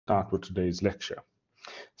start with today's lecture.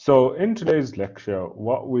 So in today's lecture,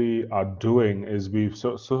 what we are doing is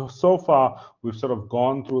so far we've sort of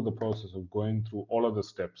gone through the process of going through all of the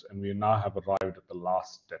steps, and we now have arrived at the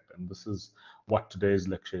last step, and this is what today's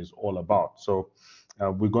lecture is all about. So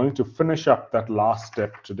we're going to finish up that last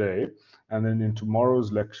step today, and then in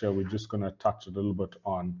tomorrow's lecture we're just going to touch a little bit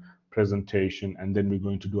on presentation, and then we're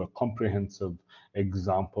going to do a comprehensive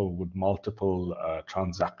example with multiple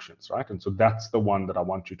transactions, right? And so that's the one that I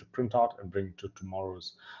want you to print out and bring to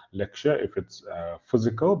tomorrow's lecture if it's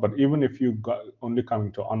physical. But even if you got only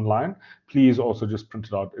coming to online, please also just print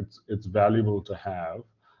it out. It's valuable to have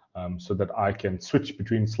so that I can switch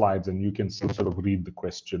between slides and you can still sort of read the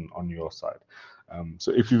question on your side.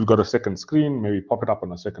 So if you've got a second screen, maybe pop it up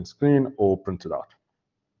on a second screen or print it out.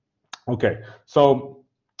 Okay, so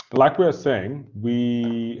like we were saying,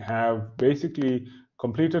 we have basically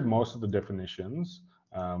completed most of the definitions.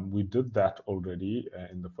 We did that already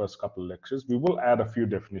in the first couple of lectures. We will add a few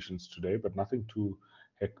definitions today, but nothing too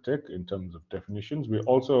hectic in terms of definitions. We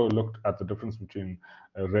also looked at the difference between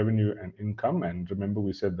revenue and income. And remember,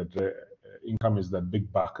 we said that income is that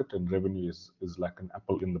big bucket and revenue is like an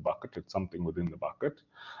apple in the bucket. It's something within the bucket.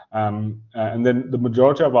 And then the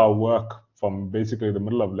majority of our work from basically the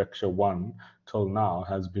middle of lecture 1 till now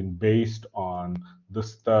has been based on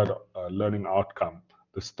this third learning outcome,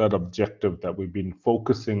 this third objective that we've been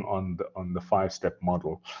focusing on the 5-step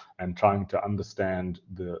model and trying to understand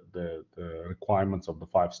the requirements of the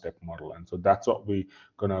 5-step model. And so that's what we're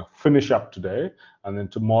going to finish up today. And then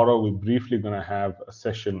tomorrow we're briefly going to have a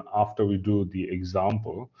session after we do the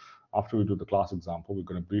example. After we do the class example, we're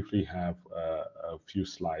going to briefly have a few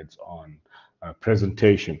slides on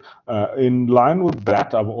presentation. In line with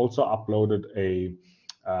that, I've also uploaded a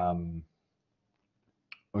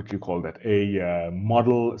what do you call that? A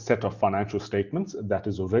model set of financial statements that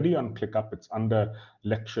is already on ClickUp. It's under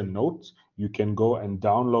lecture notes. You can go and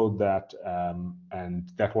download that, and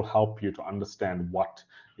that will help you to understand what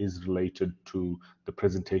is related to the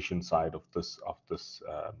presentation side of this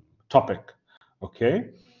topic.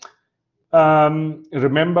 Okay.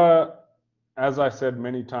 Remember, as I said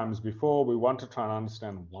many times before, we want to try and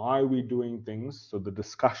understand why we're doing things. So the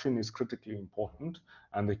discussion is critically important,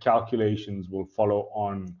 and the calculations will follow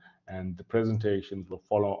on, and the presentations will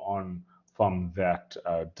follow on from that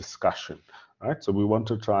discussion, right? So we want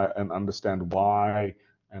to try and understand why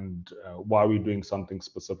and why we're doing something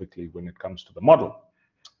specifically when it comes to the model.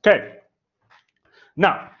 Okay.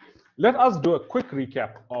 Now, let us do a quick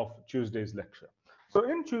recap of Tuesday's lecture. So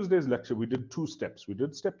in Tuesday's lecture, we did 2 steps. We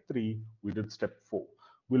did step 3, we did step 4.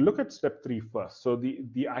 We'll look at step 3 first. So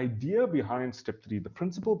the idea behind step 3, the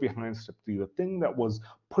principle behind step 3, the thing that was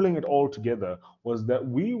pulling it all together was that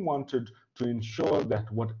we wanted to ensure that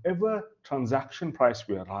whatever transaction price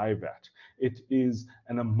we arrive at, it is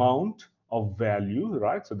an amount of value,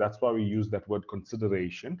 right? So that's why we use that word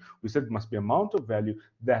consideration. We said it must be amount of value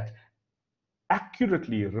that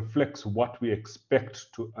accurately reflects what we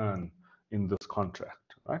expect to earn in this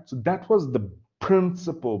contract, right? So that was the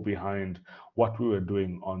principle behind what we were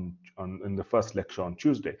doing in the first lecture on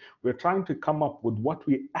Tuesday. We're trying to come up with what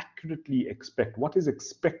we accurately expect, what is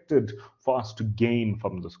expected for us to gain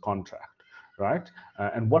from this contract, right?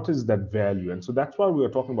 And what is that value? And so that's why we were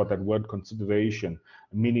talking about that word consideration,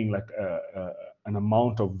 meaning like an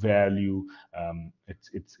amount of value.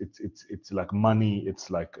 It's like money, it's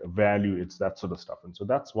like value, it's that sort of stuff. And so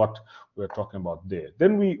that's what we're talking about there.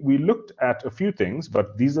 Then we looked at a few things,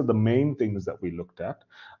 but these are the main things that we looked at.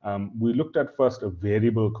 We looked at first a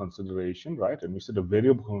variable consideration, right? And we said a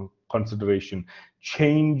variable consideration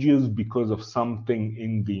changes because of something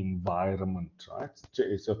in the environment, right?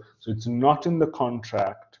 So it's not in the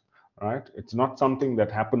contract, right? It's not something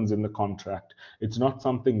that happens in the contract. It's not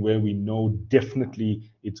something where we know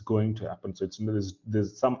definitely it's going to happen. So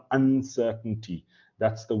there's some uncertainty.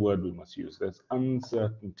 That's the word we must use. There's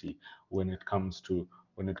uncertainty when it comes to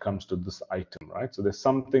this item, right? So there's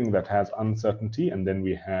something that has uncertainty, and then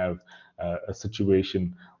we have a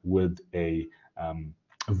situation with a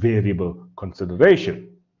variable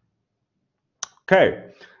consideration.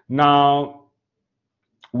 Okay, now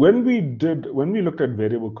when we looked at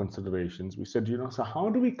variable considerations, we said, so how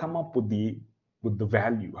do we come up with the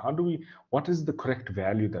value? What is the correct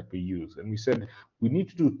value that we use? And we said we need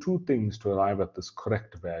to do 2 things to arrive at this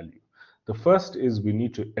correct value. The first is we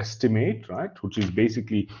need to estimate, right? Which is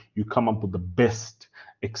basically you come up with the best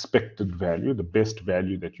expected value, the best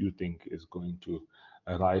value that you think is going to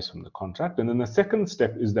arise from the contract. And then the second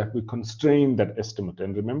step is that we constrain that estimate.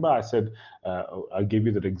 And remember I said, I gave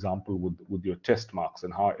you that example with your test marks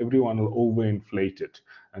and how everyone will overinflate it.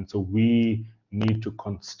 And so we need to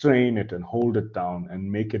constrain it and hold it down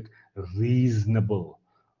and make it reasonable,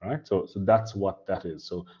 right? So that's what that is.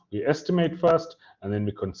 So we estimate first, and then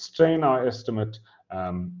we constrain our estimate,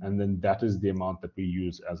 and then that is the amount that we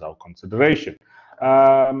use as our consideration.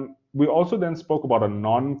 We also then spoke about a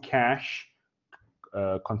non-cash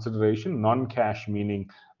consideration. Non-cash meaning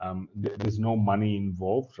there's no money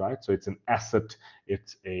involved, right? So it's an asset,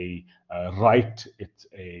 it's a right, it's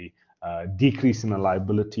a decrease in a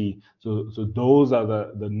liability. So those are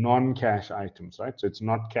the non-cash items, right? So it's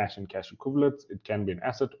not cash and cash equivalents. It can be an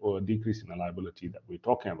asset or a decrease in a liability that we're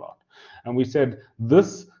talking about. And we said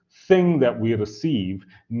this thing that we receive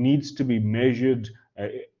needs to be measured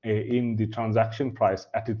in the transaction price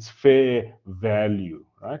at its fair value,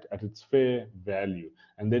 right? At its fair value.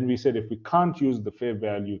 And then we said if we can't use the fair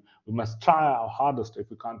value, we must try our hardest. If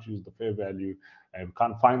we can't use the fair value and we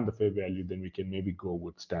can't find the fair value, then we can maybe go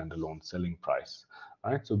with standalone selling price,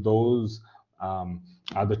 right? So those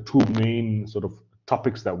are the two main sort of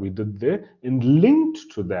topics that we did there. And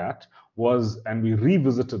linked to that was, and we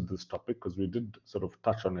revisited this topic because we did sort of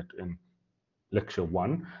touch on it in lecture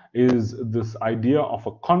 1, is this idea of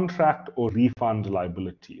a contract or refund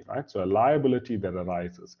liability, right? So a liability that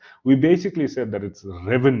arises. We basically said that it's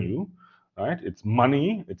revenue, right? It's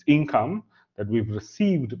money, it's income that we've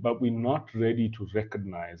received, but we're not ready to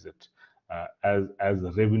recognize it as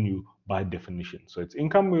revenue by definition. So it's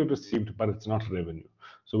income we received, but it's not revenue.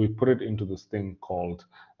 So we put it into this thing called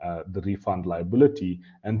the refund liability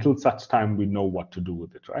until such time we know what to do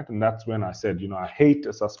with it, right? And that's when I said, you know, I hate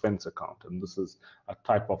a suspense account, and this is a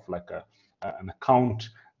type of like an account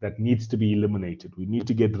that needs to be eliminated. We need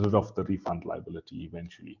to get rid of the refund liability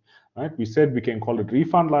eventually, right? We said we can call it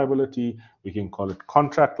refund liability, we can call it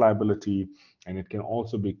contract liability, and it can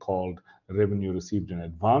also be called revenue received in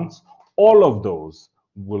advance. All of those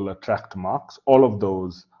will attract marks. All of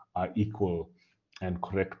those are equal and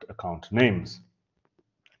correct account names.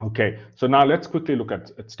 Okay, so now let's quickly look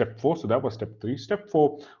at step 4. So that was step 3. Step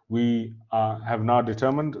 4, we have now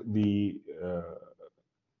determined the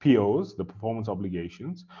POs, the performance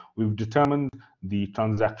obligations. We've determined the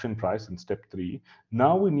transaction price in step 3.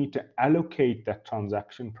 Now we need to allocate that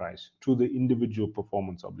transaction price to the individual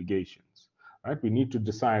performance obligations, right? We need to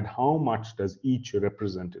decide how much does each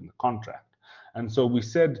represent in the contract. And so we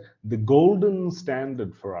said the golden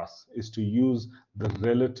standard for us is to use the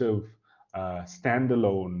relative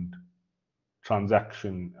standalone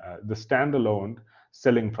transaction, the standalone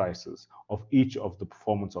selling prices of each of the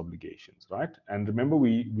performance obligations, right? And remember,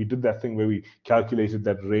 we did that thing where we calculated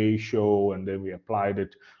that ratio and then we applied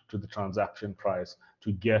it to the transaction price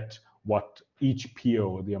to get what each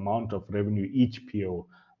PO, the amount of revenue each PO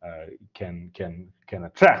can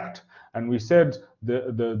attract. And we said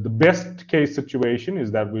the best case situation is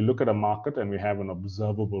that we look at a market and we have an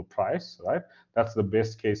observable price, right? That's the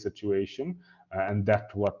best case situation, and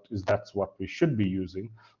that's what we should be using.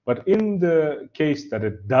 But in the case that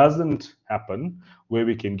it doesn't happen, where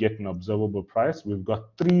we can get an observable price, we've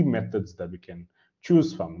got 3 methods that we can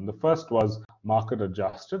choose from. The first was market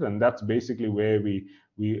adjusted, and that's basically where we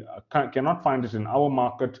cannot find it in our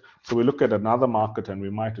market, so we look at another market and we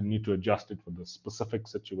might need to adjust it for the specific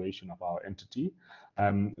situation of our entity.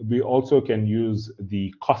 We also can use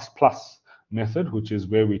the cost plus method, which is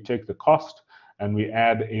where we take the cost and we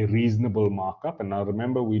add a reasonable markup. And now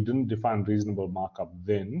remember, we didn't define reasonable markup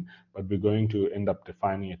then, but we're going to end up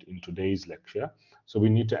defining it in today's lecture. So we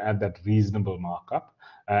need to add that reasonable markup.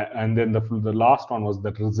 And then the last one was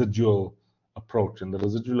that residual approach. And the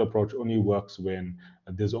residual approach only works when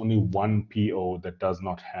there's only one PO that does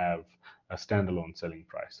not have a standalone selling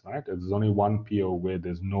price, right? There's only one PO where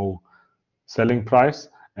there's no selling price,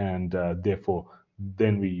 and therefore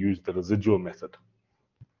then we use the residual method.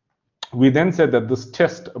 We then said that this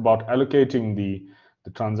test about allocating the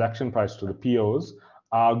transaction price to the POs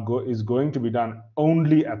is going to be done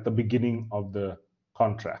only at the beginning of the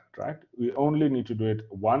contract, right? We only need to do it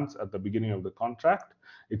once at the beginning of the contract.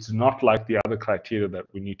 It's not like the other criteria that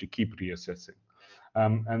we need to keep reassessing.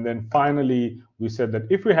 And then finally, we said that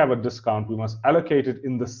if we have a discount, we must allocate it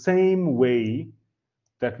in the same way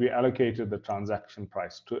that we allocated the transaction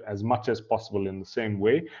price, to as much as possible in the same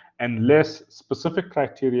way. Unless specific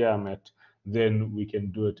criteria are met, then we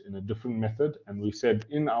can do it in a different method. And we said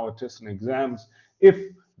in our tests and exams, if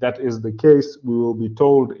that is the case, we will be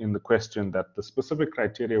told in the question that the specific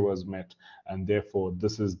criteria was met, and therefore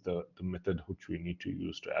this is the method which we need to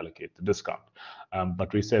use to allocate the discount.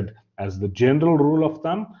 But we said, as the general rule of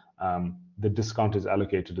thumb, the discount is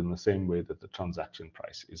allocated in the same way that the transaction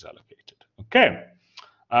price is allocated. Okay.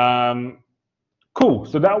 Cool.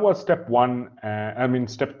 So that was step one,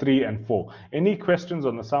 step 3 and 4. Any questions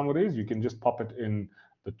on the summaries, you can just pop it in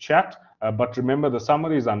the chat. But remember, the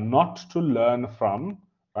summaries are not to learn from,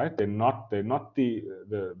 right? They're not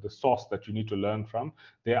the source that you need to learn from.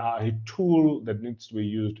 They are a tool that needs to be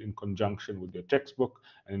used in conjunction with your textbook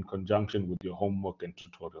and in conjunction with your homework and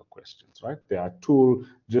tutorial questions, right? They are a tool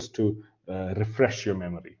just to refresh your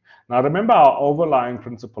memory. Now, remember our overlying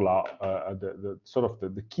principle,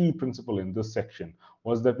 the key principle in this section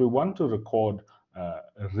was that we want to record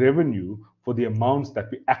revenue for the amounts that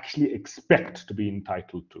we actually expect to be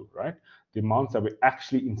entitled to, right? The amounts that we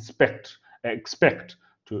actually expect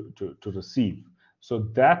to receive. So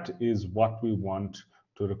that is what we want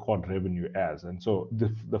to record revenue as. And so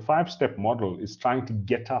the 5-step model is trying to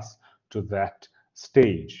get us to that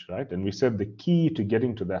stage, right? And we said the key to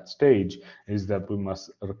getting to that stage is that we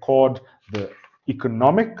must record the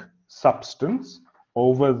economic substance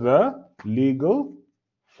over the legal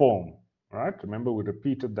form, right? Remember, we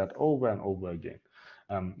repeated that over and over again.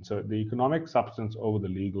 So the economic substance over the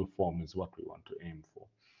legal form is what we want to aim for.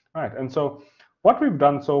 All right, and so what we've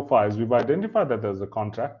done so far is we've identified that there's a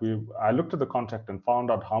contract. I looked at the contract and found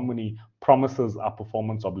out how many promises are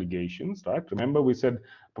performance obligations, right? Remember, we said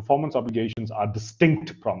performance obligations are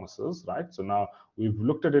distinct promises, right? So now we've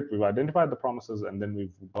looked at it, we've identified the promises, and then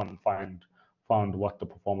we've gone and found what the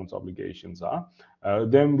performance obligations are.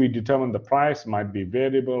 Then we determined the price, might be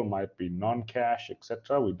variable, might be non-cash,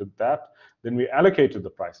 etc. We did that. Then we allocated the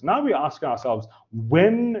price. Now we're asking ourselves,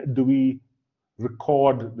 when do we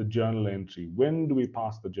record the journal entry? When do we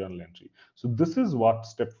pass the journal entry? So this is what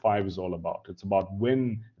step 5 is all about. It's about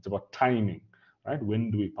when, it's about timing, right? When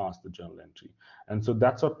do we pass the journal entry? And so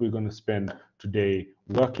that's what we're going to spend today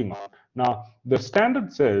working on. Now, the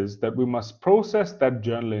standard says that we must process that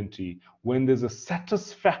journal entry when there's a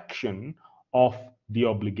satisfaction of the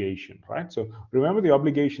obligation, right? So remember, the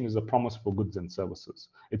obligation is a promise for goods and services.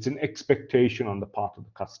 It's an expectation on the part of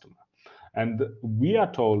the customer. And we are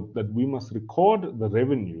told that we must record the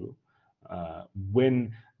revenue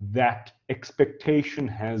when that expectation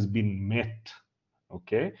has been met.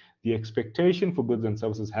 Okay, the expectation for goods and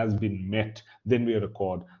services has been met, then we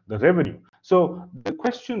record the revenue. So the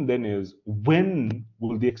question then is, when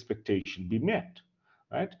will the expectation be met,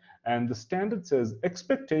 right? And the standard says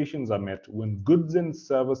expectations are met when goods and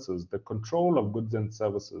services, the control of goods and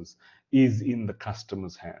services, is in the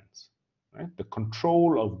customer's hands. Right? The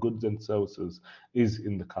control of goods and services is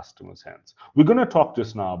in the customer's hands. We're going to talk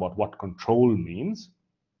just now about what control means,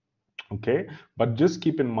 okay? But just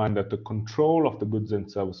keep in mind that the control of the goods and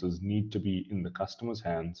services need to be in the customer's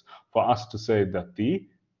hands for us to say that the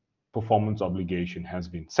performance obligation has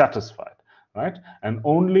been satisfied, right? And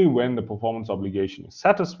only when the performance obligation is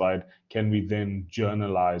satisfied can we then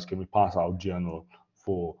journalize, can we pass our journal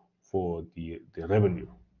for the revenue.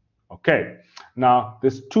 Okay, now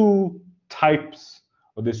there's two types,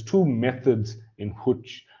 or there's two methods in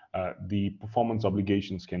which the performance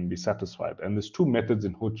obligations can be satisfied, and there's two methods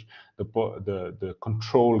in which the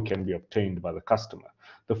control can be obtained by the customer.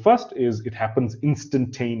 The first is it happens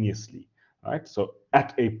instantaneously, right? So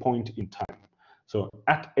at a point in time. So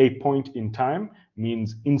at a point in time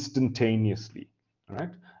means instantaneously,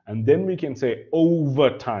 right? And then we can say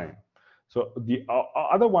over time. So the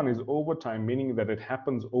other one is over time, meaning that it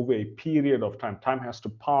happens over a period of time. Time has to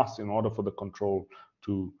pass in order for the control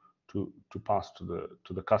to pass to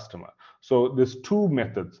the customer. So there's two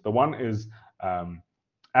methods. The one is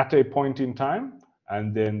at a point in time,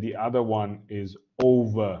 and then the other one is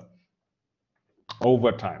over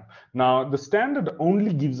time. Now, the standard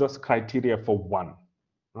only gives us criteria for one,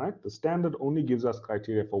 right? The standard only gives us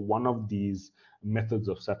criteria for one of these methods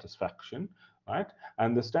of satisfaction, right?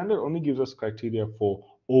 And the standard only gives us criteria for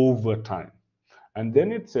over time. And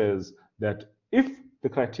then it says that if the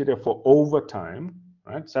criteria for over time,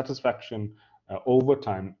 right, satisfaction over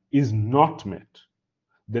time is not met,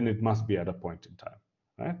 then it must be at a point in time,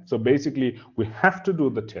 right? So basically, we have to do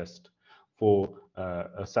the test for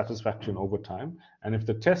a satisfaction over time. And if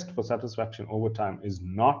the test for satisfaction over time is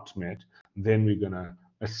not met, then we're going to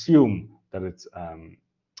assume that it's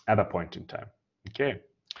at a point in time. Okay.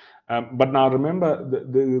 But now remember,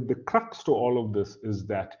 the crux to all of this is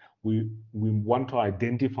that we want to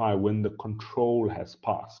identify when the control has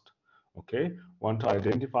passed. Okay, want to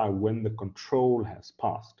identify when the control has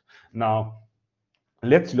passed. Now,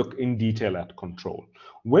 let's look in detail at control.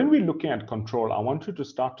 When we're looking at control, I want you to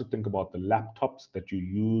start to think about the laptops that you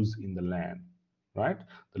use in the LAN, right?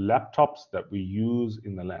 The laptops that we use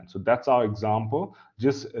in the LAN. So that's our example.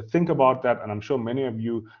 Just think about that, and I'm sure many of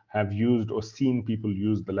you have used or seen people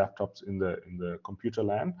use the laptops in the computer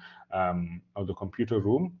LAN or the computer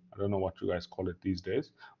room. I don't know what you guys call it these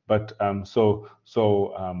days. But I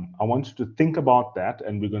want you to think about that,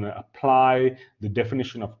 and we're going to apply the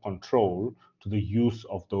definition of control to the use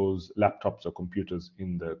of those laptops or computers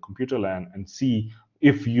in the computer land and see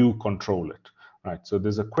if you control it. Right. So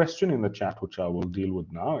there's a question in the chat which I will deal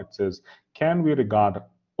with now. It says, can we regard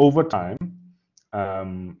overtime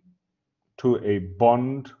to a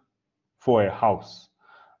bond for a house,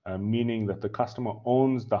 meaning that the customer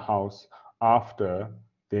owns the house after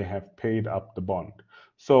they have paid up the bond?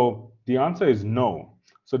 So the answer is no.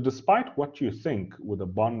 So despite what you think with a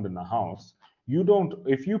bond in a house, you don't,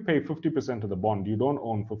 if you pay 50% of the bond, you don't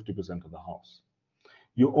own 50% of the house.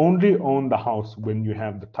 You only own the house when you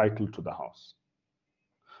have the title to the house.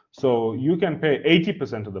 So you can pay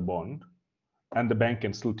 80% of the bond and the bank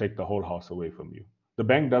can still take the whole house away from you. The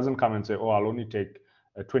bank doesn't come and say, oh, I'll only take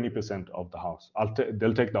 20% of the house.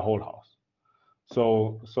 They'll take the whole house.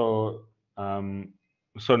 So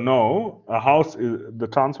no, a house is, the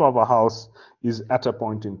transfer of a house is at a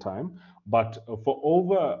point in time. But for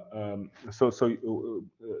over,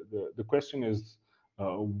 the question is,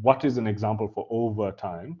 what is an example for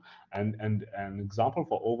overtime? And an example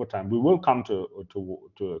for overtime, we will come to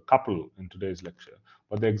a couple in today's lecture.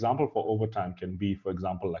 But the example for overtime can be, for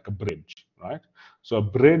example, like a bridge, right? So a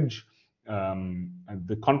bridge. And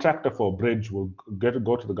the contractor for a bridge will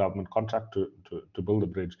go to the government contract to build a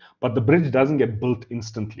bridge, but the bridge doesn't get built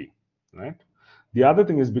instantly, right? The other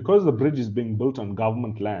thing is, because the bridge is being built on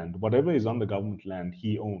government land, whatever is on the government land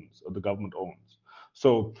he owns, or the government owns.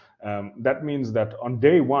 So that means that on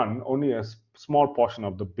day one, only a small portion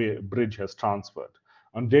of the bridge has transferred.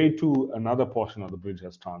 On day two, another portion of the bridge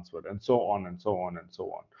has transferred, and so on and so on and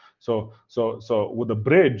so on. So with the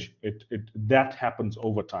bridge, that happens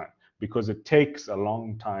over time, because it takes a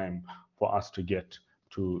long time for us to get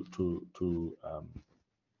to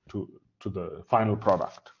the final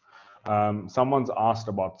product. Someone's asked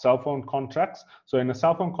about cell phone contracts. So in a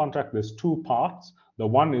cell phone contract, there's two parts. The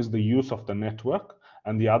one is the use of the network,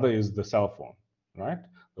 and the other is the cell phone, right?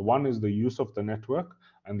 The one is the use of the network,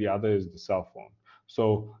 and the other is the cell phone.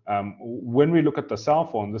 So when we look at the cell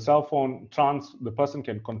phone, the person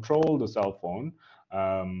can control the cell phone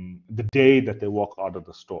the day that they walk out of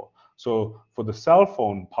the store. So for the cell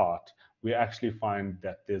phone part, we actually find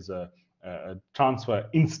that there's a transfer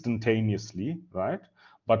instantaneously, right?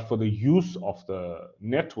 But for the use of the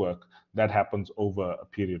network, that happens over a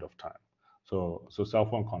period of time. So cell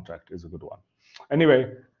phone contract is a good one.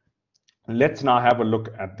 Anyway, let's now have a look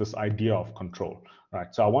at this idea of control,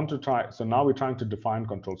 right? So now we're trying to define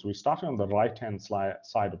control. So we start on the right-hand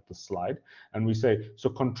side of the slide, and we say, so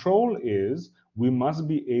control is, we must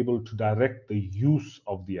be able to direct the use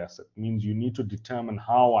of the asset. It means you need to determine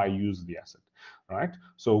how I use the asset, right?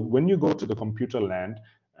 So when you go to the computer land,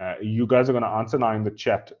 you guys are going to answer now in the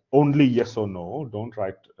chat, only yes or no. Don't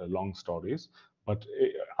write long stories. But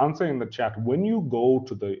answer in the chat, when you go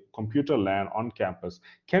to the computer LAN on campus,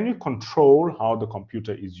 can you control how the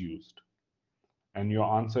computer is used? And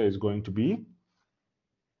your answer is going to be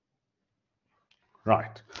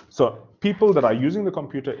right. So people that are using the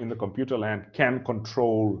computer in the computer LAN can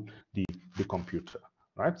control the computer,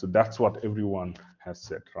 right? So that's what everyone has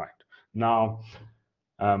said, right? Now,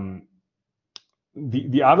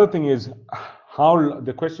 the other thing is,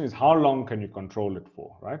 the question is, how long can you control it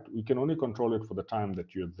for, right? We can only control it for the time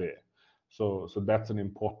that you're there. So that's an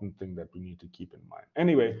important thing that we need to keep in mind.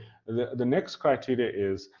 Anyway, the next criteria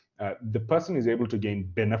is the person is able to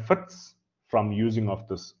gain benefits from using of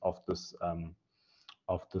this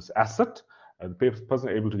asset. The person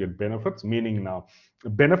is able to get benefits, meaning now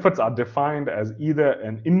benefits are defined as either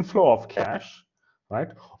an inflow of cash,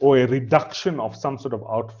 right, or a reduction of some sort of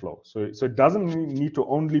outflow. So it doesn't need to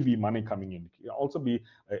only be money coming in. It can also be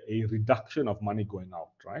a reduction of money going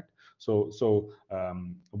out, right? So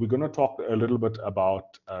we're going to talk a little bit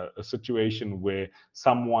about a situation where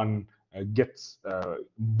someone gets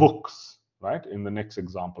books, right, in the next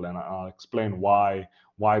example, and I'll explain why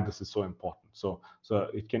this is so important. So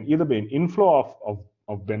it can either be an inflow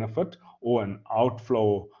of benefit or an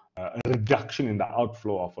outflow, a reduction in the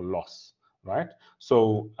outflow of a loss. Right?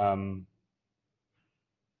 So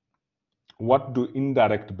what do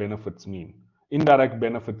indirect benefits mean? Indirect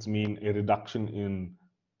benefits mean a reduction in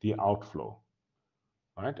the outflow,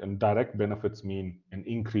 right? And direct benefits mean an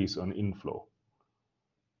increase on inflow.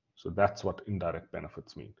 So that's what indirect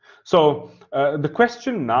benefits mean. So the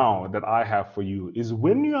question now that I have for you is,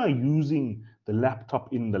 when you are using the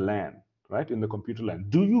laptop in the LAN, right, in the computer LAN,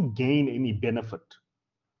 do you gain any benefit?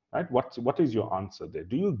 Right? What is your answer there?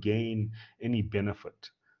 Do you gain any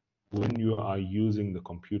benefit when you are using the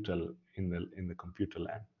computer in the computer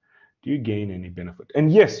LAN? Do you gain any benefit?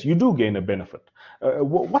 And yes, you do gain a benefit.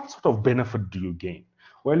 What sort of benefit do you gain?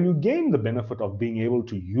 Well, you gain the benefit of being able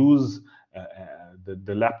to use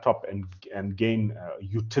the laptop and gain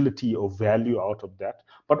utility or value out of that.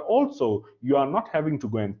 But also, you are not having to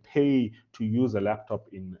go and pay to use a laptop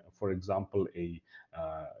in, for example, a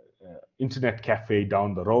internet cafe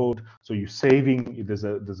down the road. So you're saving. There's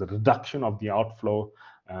a reduction of the outflow.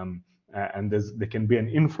 And there can be an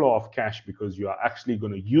inflow of cash because you are actually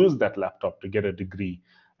going to use that laptop to get a degree,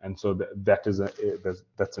 and so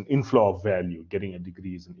that's an inflow of value. Getting a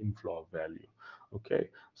degree is an inflow of value. Okay,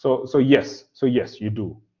 so yes, you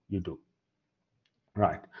do.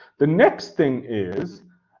 Right. The next thing is,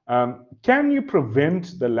 can you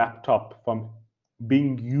prevent the laptop from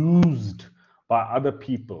being used by other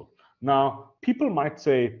people? Now, people might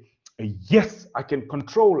say, yes, I can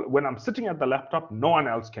control. When I'm sitting at the laptop, no one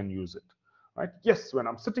else can use it. Right? Yes, when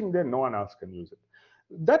I'm sitting there, no one else can use it.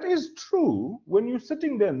 That is true. When you're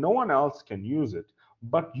sitting there, no one else can use it,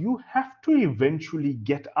 but you have to eventually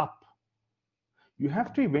get up. You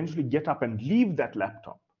have to eventually get up and leave that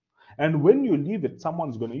laptop. And when you leave it,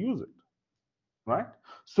 someone's going to use it, right?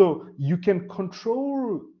 So you can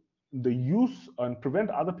control the use and prevent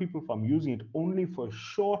other people from using it only for a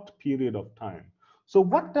short period of time. So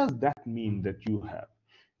what does that mean that you have?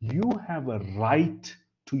 You have a right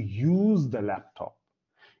to use the laptop.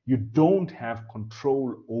 You don't have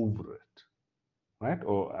control over it, right?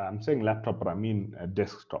 Or I'm saying laptop, but I mean a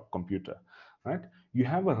desktop computer, right? You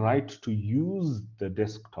have a right to use the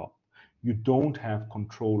desktop. You don't have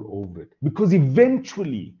control over it because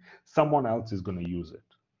eventually someone else is going to use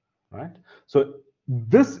it, right? So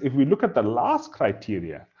this, if we look at the last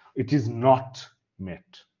criteria, it is not met.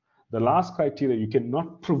 The last criteria, you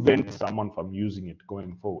cannot prevent someone from using it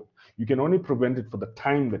going forward. You can only prevent it for the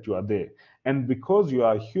time that you are there. And because you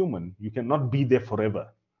are human, you cannot be there forever,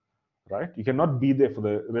 right? You cannot be there for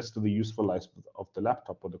the rest of the useful life of the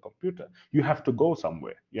laptop or the computer. You have to go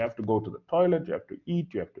somewhere. You have to go to the toilet, you have to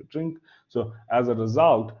eat, you have to drink. So as a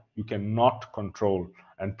result, you cannot control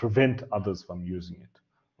and prevent others from using it.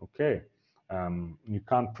 Okay, you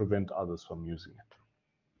can't prevent others from using it.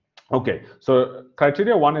 Okay, so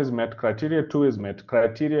criteria 1 is met, criteria 2 is met,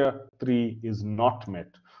 criteria 3 is not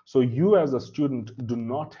met. So you as a student do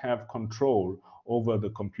not have control over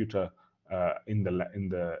the computer in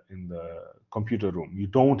the computer room. You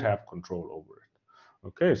don't have control over it.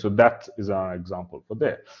 Okay, so that is our example for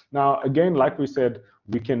there. Now, again, like we said,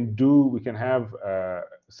 we can have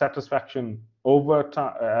satisfaction over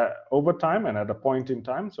time and at a point in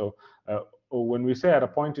time. So when we say at a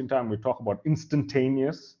point in time, we talk about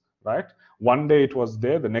instantaneous, right? One day it was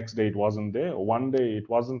there, the next day it wasn't there, or one day it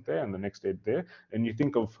wasn't there and the next day it's there. And you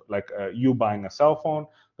think of like you buying a cell phone.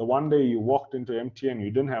 The one day you walked into MTN,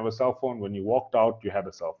 you didn't have a cell phone. When you walked out, you had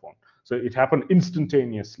a cell phone. So it happened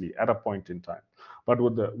instantaneously at a point in time. But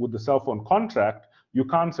with the cell phone contract, you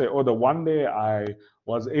can't say, oh, the one day I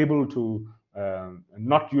was able to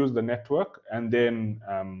not use the network, and then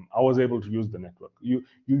I was able to use the network. You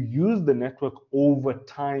use the network over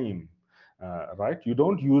time. Right? You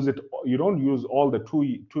don't use it. You don't use all the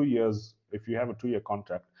two years. If you have a 2-year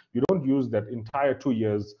contract, you don't use that entire 2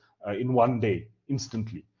 years in one day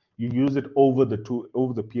instantly. You use it over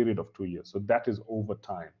the period of 2 years. So that is over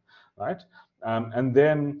time, right? And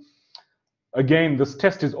then again, this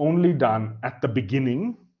test is only done at the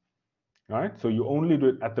beginning, right? So you only do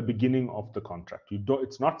it at the beginning of the contract.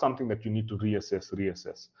 It's not something that you need to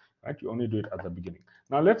reassess, right? You only do it at the beginning.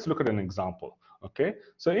 Now let's look at an example. Okay,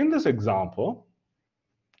 so in this example,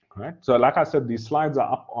 right? So like I said, these slides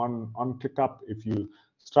are up on ClickUp. If you're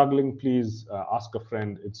struggling, please ask a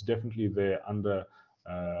friend. It's definitely there under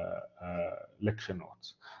lecture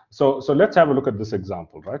notes. So let's have a look at this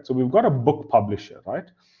example, right? So we've got a book publisher, right?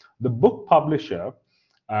 The book publisher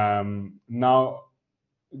now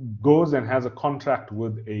goes and has a contract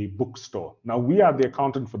with a bookstore. Now we are the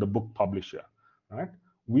accountant for the book publisher, right?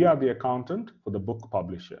 We are the accountant for the book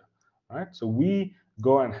publisher, right? So we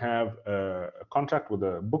go and have a contract with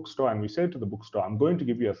a bookstore, and we say to the bookstore, I'm going to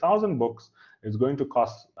give you 1,000 books. It's going to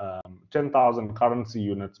cost 10,000 currency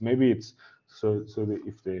units. Maybe it's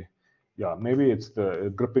maybe it's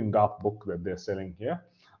the gripping dark book that they're selling here.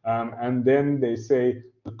 And then they say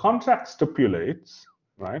the contract stipulates,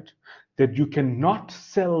 right, that you cannot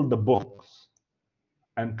sell the books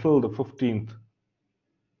until the 15th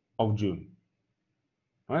of June.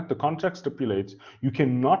 Right? The contract stipulates you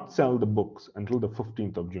cannot sell the books until the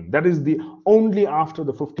 15th of June. That is the only after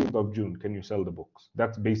the 15th of June can you sell the books.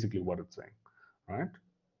 That's basically what it's saying, right?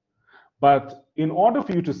 But in order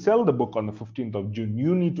for you to sell the book on the 15th of June,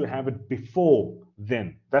 you need to have it before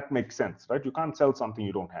then. That makes sense, right? You can't sell something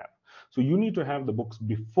you don't have. So you need to have the books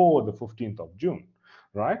before the 15th of June,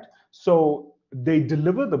 right? So they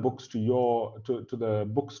deliver the books to the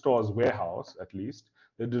bookstore's warehouse, at least.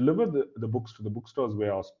 They deliver the books to the bookstore's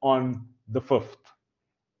warehouse on the 5th.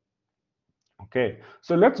 Okay,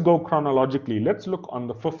 so let's go chronologically. Let's look on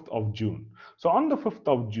the 5th of June. So on the 5th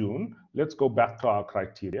of June, let's go back to our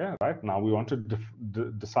criteria, right? Now we want to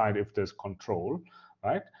decide if there's control,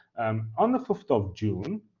 right? On the 5th of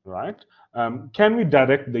June, right, can we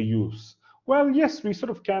direct the use? Well, yes, we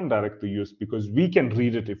sort of can direct the use because we can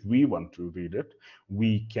read it if we want to read it.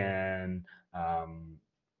 We can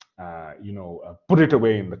put it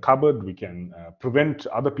away in the cupboard. We can prevent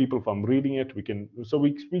other people from reading it. We can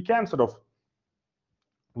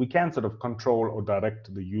control or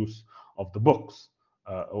direct the use of the books,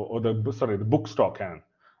 the bookstore can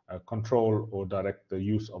control or direct the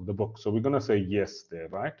use of the book. So we're going to say yes there,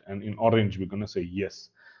 right? And in orange, we're going to say yes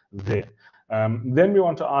there. Then we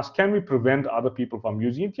want to ask, can we prevent other people from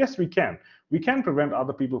using it? Yes, we can. We can prevent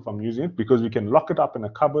other people from using it because we can lock it up in a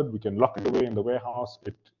cupboard. We can lock it away in the warehouse.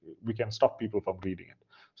 We can stop people from reading it.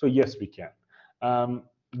 So yes, we can.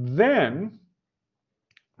 Then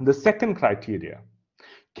the second criteria,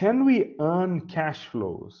 can we earn cash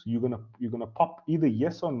flows? You're gonna pop either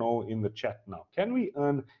yes or no in the chat now. Can we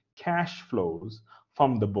earn cash flows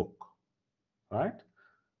from the book, right?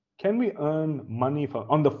 Can we earn money from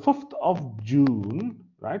on the 5th of June,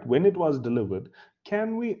 right? When it was delivered,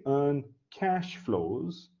 can we earn cash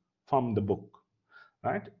flows from the book,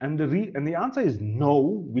 right? And the answer is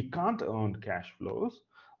no, we can't earn cash flows,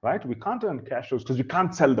 right? We can't earn cash flows because we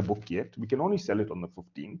can't sell the book yet. We can only sell it on the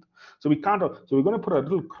 15th. So we can't. So we're going to put a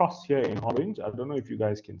little cross here in orange. I don't know if you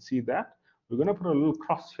guys can see that. We're going to put a little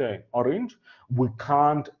cross here in orange. We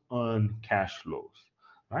can't earn cash flows,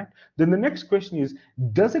 right? Then the next question is,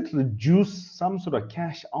 does it reduce some sort of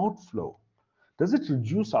cash outflow? Does it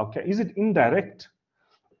reduce our cash? Is it indirect?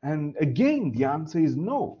 And again, the answer is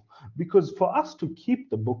no, because for us to keep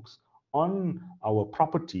the books on our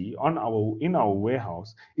property, in our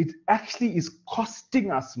warehouse, it actually is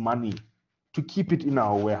costing us money to keep it in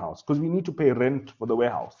our warehouse because we need to pay rent for the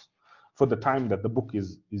warehouse for the time that the book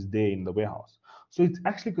is there in the warehouse. So it's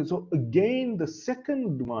actually good. So again, the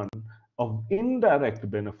second one of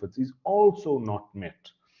indirect benefits is also not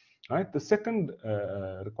met. Right? The second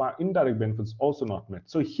indirect benefits also not met.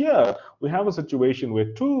 So here we have a situation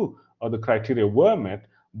where two of the criteria were met,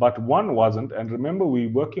 but one wasn't. And remember, we're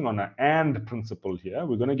working on an and principle here.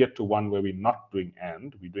 We're going to get to one where we're not doing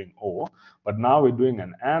and, we're doing or, but now we're doing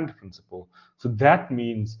an and principle. So that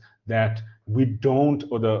means that we don't,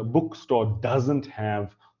 or the bookstore doesn't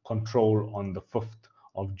have control on the 5th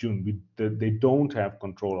of June. They don't have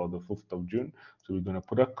control on the 5th of June. So we're going to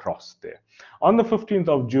put a cross there. On the 15th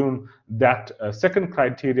of June, that second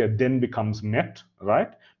criteria then becomes met,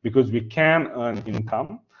 right? Because we can earn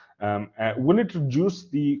income. Will it reduce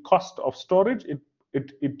the cost of storage?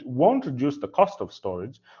 It won't reduce the cost of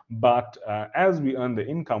storage, but as we earn the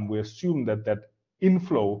income, we assume that that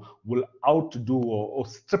inflow will outdo or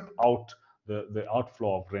strip out the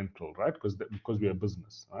outflow of rental, right? Because we are a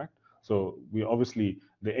business, right? So we obviously,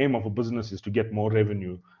 the aim of a business is to get more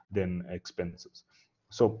revenue than expenses.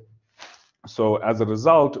 So as a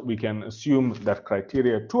result, we can assume that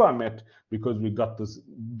criteria too are met because we got this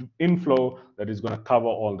inflow that is going to cover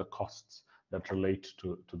all the costs that relate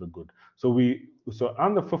to the good. So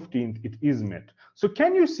on the 15th, it is met. So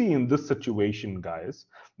can you see in this situation, guys,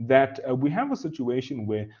 that we have a situation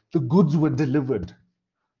where the goods were delivered.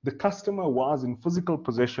 The customer was in physical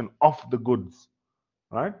possession of the goods,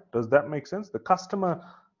 right? Does that make sense? The customer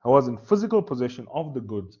was in physical possession of the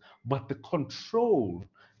goods, but the control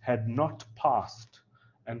had not passed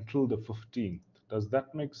until the 15th. Does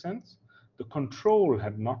that make sense? The control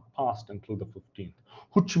had not passed until the 15th,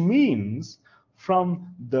 which means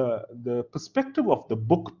from the perspective of the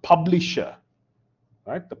book publisher,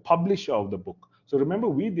 right? The publisher of the book. So remember,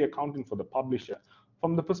 we're the accountant for the publisher.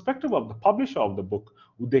 From the perspective of the publisher of the book,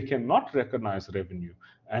 they cannot recognize revenue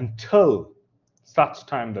until such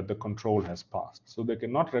time that the control has passed. So they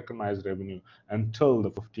cannot recognize revenue until the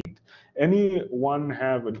 15th. Anyone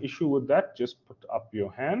have an issue with that? Just put up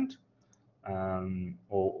your hand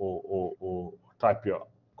or type your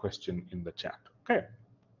question in the chat.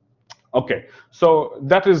 Okay, so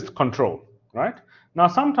that is control, right? Now,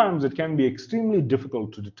 sometimes it can be extremely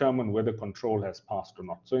difficult to determine whether control has passed or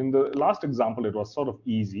not. So in the last example, it was sort of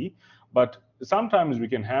easy, but sometimes we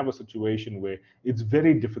can have a situation where it's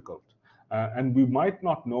very difficult. And we might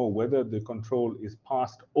not know whether the control is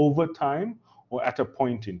passed over time or at a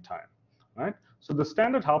point in time, right? So the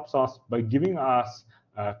standard helps us by giving us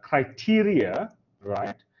criteria,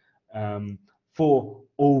 right, for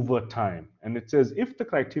overtime. And it says if the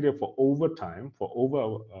criteria for overtime,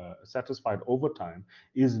 satisfied overtime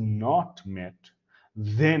is not met,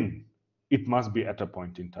 then it must be at a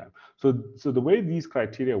point in time. So the way these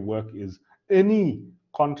criteria work is any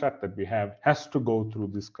contract that we have has to go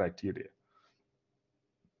through this criteria.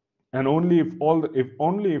 And only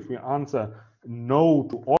if we answer no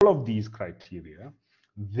to all of these criteria,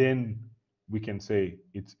 then we can say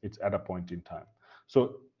it's at a point in time.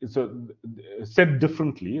 So said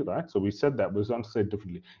differently, right? So we said that, but we want to say it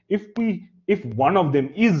differently. If one of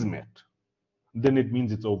them is met, then it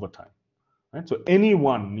means it's overtime, right? So any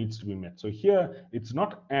one needs to be met. So here it's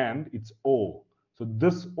not and, it's or. So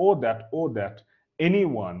this or that, any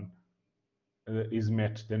one is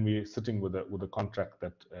met, then we're sitting with a contract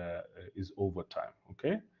that is overtime.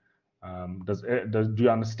 Okay. Do you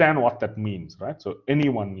understand what that means, right? So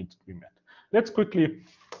anyone needs to be met. Let's quickly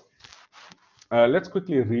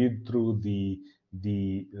read through the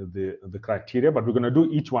criteria, but we're going to do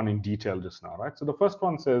each one in detail just now, right? So the first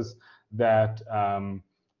one says that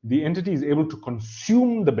the entity is able to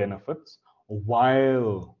consume the benefits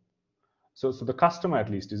while, so the customer at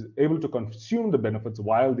least is able to consume the benefits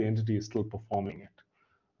while the entity is still performing it,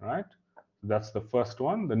 right? That's the first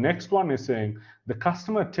one. The next one is saying the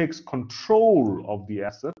customer takes control of the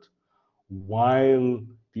asset while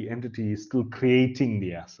the entity is still creating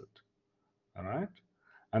the asset. All right.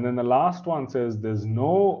 And then the last one says there's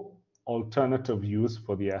no alternative use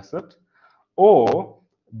for the asset, or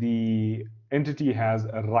the entity has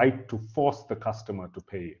a right to force the customer to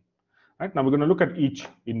pay. Right. Now we're going to look at each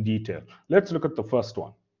in detail. Let's look at the first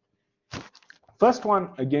one. First one,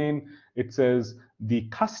 again, it says the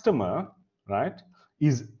customer, right,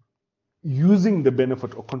 is using the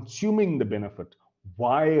benefit or consuming the benefit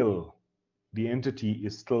while the entity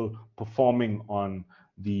is still performing on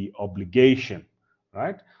the obligation,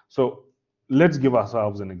 right? So let's give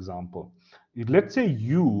ourselves an example. Let's say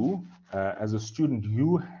you, as a student,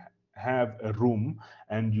 you have a room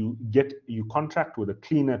and you contract with a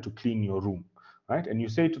cleaner to clean your room, right? And you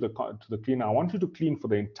say to the cleaner, I want you to clean for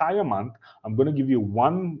the entire month. I'm going to give you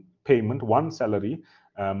one payment, one salary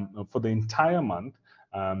for the entire month,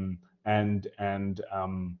 and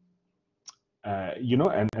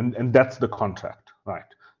that's the contract, right?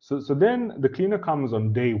 So then the cleaner comes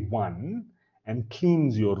on day one and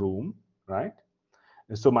cleans your room, right?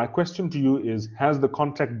 And so my question to you is, has the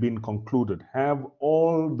contract been concluded? Have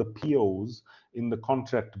all the POs in the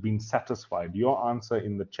contract been satisfied? Your answer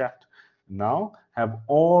in the chat now. Have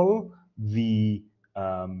all the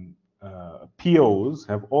POs,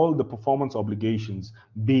 have all the performance obligations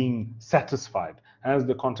being satisfied? Has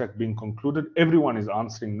the contract been concluded? Everyone is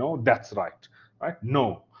answering no. That's right, right?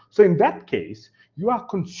 No. So in that case, you are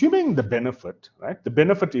consuming the benefit, right? The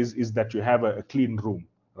benefit is that you have a clean room,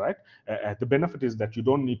 right? The benefit is that you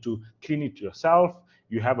don't need to clean it yourself.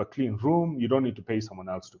 You have a clean room. You don't need to pay someone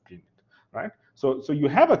else to clean it, right? So you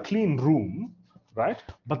have a clean room, right?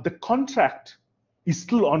 But the contract is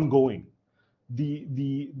still ongoing. The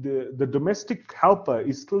domestic helper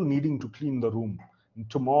is still needing to clean the room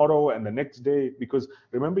tomorrow and the next day, because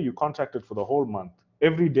remember, you contracted for the whole month.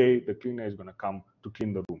 Every day the cleaner is going to come to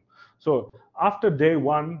clean the room. So after day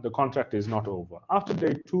one, the contract is not over. After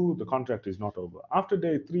day two, the contract is not over. After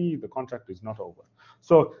day three, the contract is not over.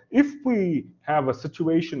 So if we have a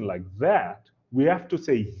situation like that, we have to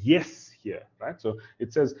say yes here, right? So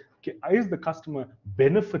it says, is the customer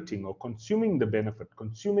benefiting or consuming the benefit,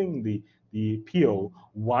 consuming the PO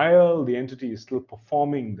while the entity is still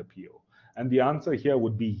performing the PO? And the answer here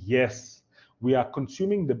would be yes. We are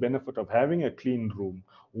consuming the benefit of having a clean room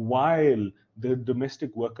while the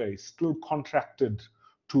domestic worker is still contracted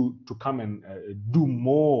to come and do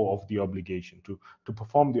more of the obligation, to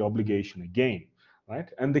perform the obligation again,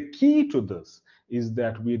 right? And the key to this is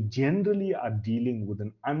that we generally are dealing with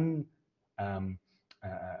an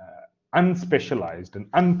unspecialized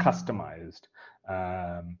and uncustomized,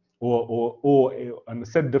 and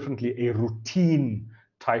said differently, a routine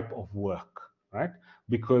type of work, right?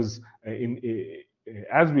 Because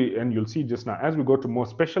and you'll see just now, as we go to more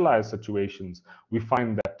specialized situations, we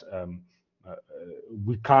find that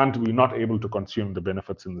we're not able to consume the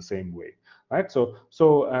benefits in the same way, right? So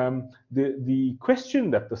the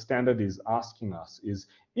question that the standard is asking us is,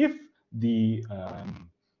 if the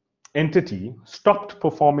entity stopped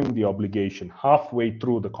performing the obligation halfway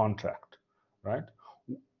through the contract, right,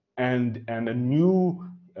 and a new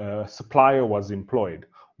supplier was employed,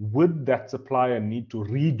 would that supplier need to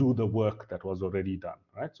redo the work that was already done,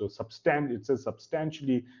 right? So it says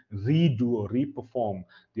substantially redo or reperform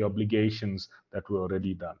the obligations that were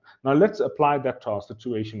already done. Now let's apply that to our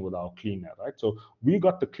situation with our cleaner, right? So we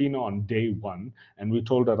got the cleaner on day one, and we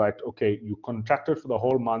told her, right, okay, you contracted for the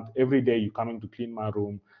whole month. Every day you're coming to clean my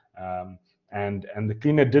room. And the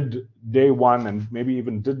cleaner did day one and maybe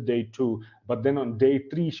even did day two, but then on day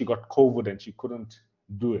three she got COVID and she couldn't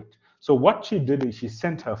do it. So what she did is she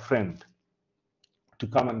sent her friend to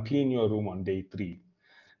come and clean your room on day three.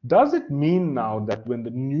 Does it mean now that when the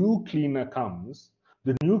new cleaner comes,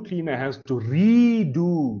 the new cleaner has to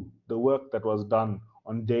redo the work that was done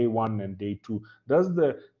on day one and day two? Does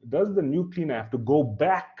the new cleaner have to go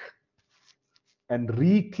back and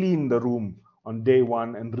re-clean the room on day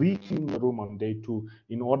one and re-clean the room on day two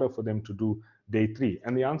in order for them to do day three?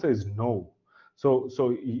 And the answer is no.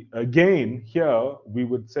 So again, here we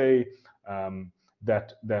would say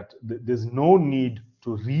that there's no need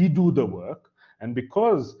to redo the work, and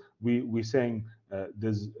because we're saying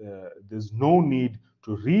there's no need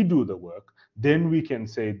to redo the work, then we can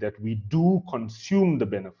say that we do consume the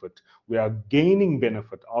benefit. We are gaining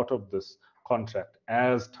benefit out of this contract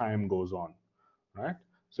as time goes on, right?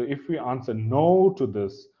 So if we answer no to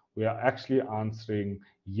this, we are actually answering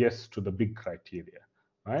yes to the big criteria,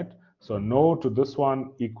 right? So no to this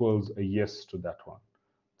one equals a yes to that one.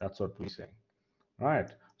 That's what we're saying, right?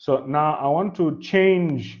 So now I want to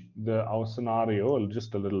change our scenario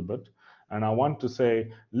just a little bit, and I want to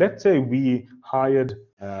say, let's say we hired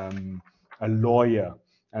a lawyer,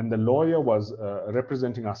 and the lawyer was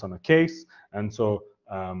representing us on a case, and so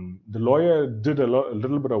the lawyer did a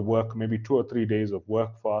little bit of work, maybe 2 or 3 days of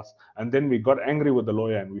work for us, and then we got angry with the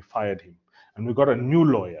lawyer and we fired him, and we got a new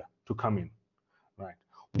lawyer to come in, right?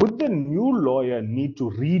 Would the new lawyer need to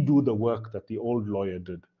redo the work that the old lawyer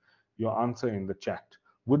did? Your answer in the chat.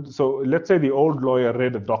 So let's say the old lawyer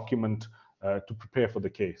read a document to prepare for the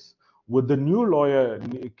case. Would the new lawyer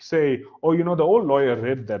say, oh, you know, the old lawyer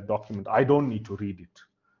read that document, I don't need to read it,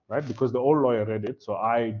 right? Because the old lawyer read it, so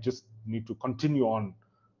I just need to continue on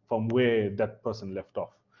from where that person left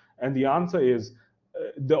off. And the answer is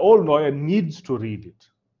the old lawyer needs to read it,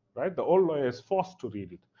 right? The old lawyer is forced to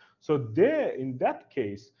read it. So there, in that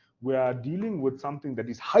case, we are dealing with something that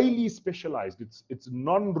is highly specialized. It's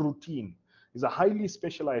non-routine. It's a highly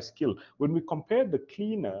specialized skill. When we compare the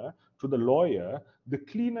cleaner to the lawyer, the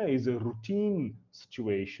cleaner is a routine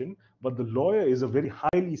situation, but the lawyer is a very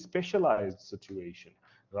highly specialized situation,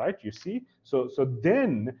 right? You see? So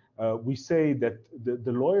then we say that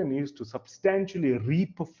the lawyer needs to substantially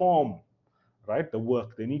reperform, right, the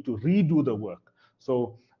work. They need to redo the work.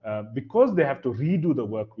 So because they have to redo the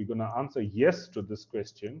work, we're going to answer yes to this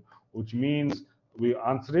question, which means we're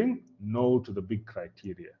answering no to the big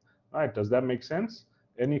criteria. All right, does that make sense?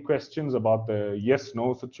 Any questions about the yes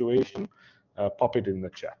no situation? Pop it in the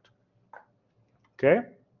chat. Okay,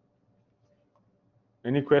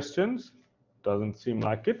 any questions? Doesn't seem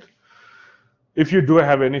like it. If you do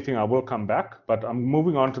have anything, I will come back, but I'm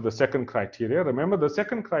moving on to the second criteria. Remember, the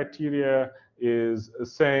second criteria is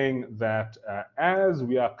saying that as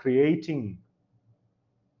we are creating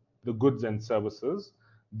the goods and services,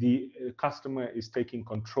 the customer is taking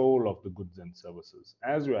control of the goods and services.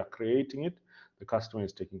 As we are creating it, the customer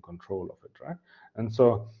is taking control of it, right? And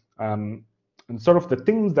so, and sort of the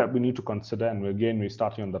things that we need to consider, and again, we're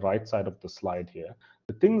starting on the right side of the slide here.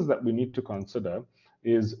 The things that we need to consider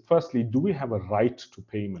is, firstly, do we have a right to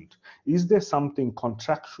payment? Is there something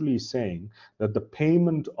contractually saying that the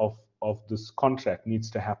payment of this contract needs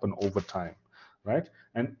to happen over time, right?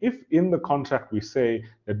 And if in the contract we say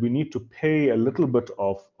that we need to pay a little bit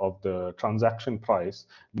of the transaction price,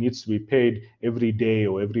 needs to be paid every day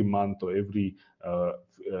or every month or every a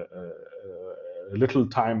little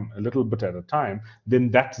bit at a time, then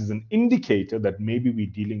that is an indicator that maybe we're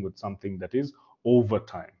dealing with something that is over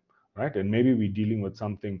time, right? And maybe we're dealing with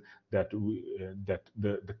something that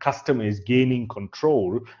the customer is gaining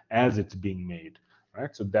control as it's being made,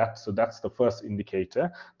 right? So that's the first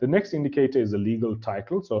indicator. The next indicator is a legal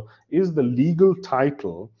title. So is the legal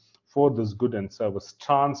title for this good and service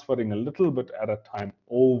transferring a little bit at a time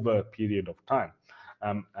over a period of time?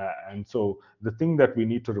 And so the thing that we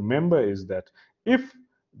need to remember is that if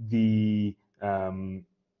the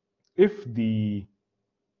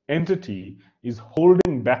entity is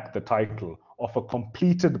holding back the title of a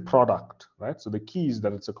completed product, right? So the key is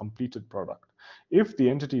that it's a completed product. If the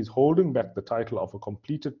entity is holding back the title of a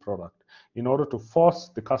completed product in order to force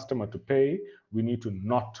the customer to pay, we need to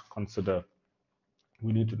not consider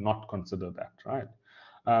that, right?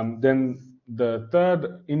 Then the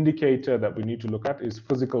third indicator that we need to look at is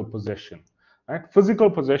physical possession. right? Physical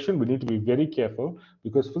possession, we need to be very careful,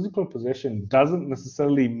 because physical possession doesn't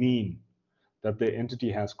necessarily mean that the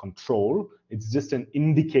entity has control. It's just an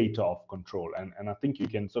indicator of control. And I think you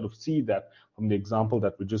can sort of see that from the example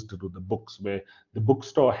that we just did with the books, where the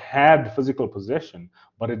bookstore had physical possession,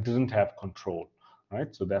 but it didn't have control,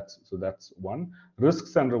 right? So that's one.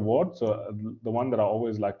 Risks and rewards. So the one that I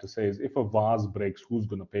always like to say is, if a vase breaks, who's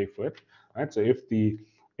going to pay for it, right? So if the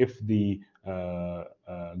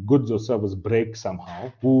goods or service break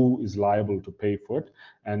somehow, who is liable to pay for it?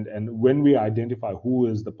 And when we identify who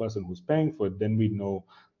is the person who's paying for it, then we know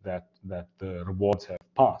that the rewards have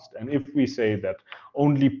passed. And if we say that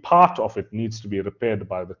only part of it needs to be repaired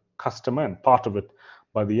by the customer and part of it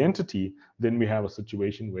by the entity, then we have a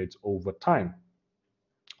situation where it's over time.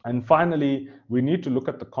 And finally, we need to look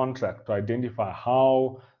at the contract to identify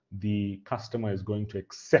how the customer is going to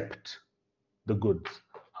accept the goods,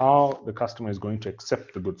 how the customer is going to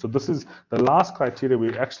accept the goods. So this is the last criteria.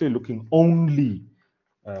 We're actually looking only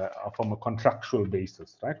from a contractual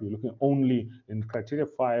basis, right? We're looking only in criteria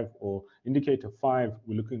 5 or indicator 5,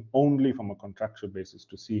 we're looking only from a contractual basis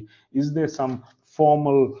to see, is there some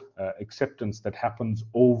formal acceptance that happens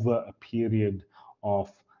over a period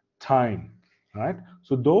of time, right?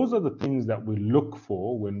 So those are the things that we look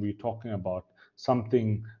for when we're talking about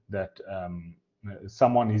something that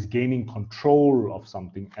someone is gaining control of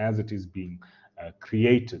something as it is being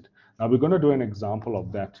created. Now we're going to do an example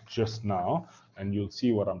of that just now, and you'll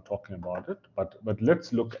see what I'm talking about it. But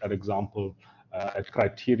let's look at example at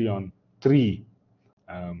criterion 3.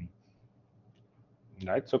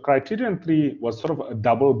 Right. So criterion 3 was sort of a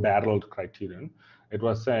double-barreled criterion. It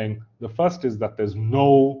was saying the first is that there's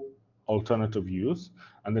no alternative use,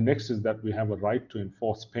 and the next is that we have a right to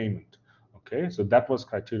enforce payment. Okay, so that was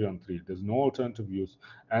criterion 3. There's no alternative use,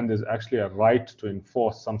 and there's actually a right to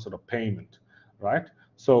enforce some sort of payment, right?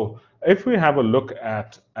 So if we have a look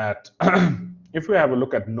at if we have a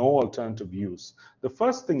look at no alternative use, the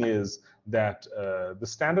first thing is that the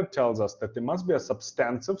standard tells us that there must be a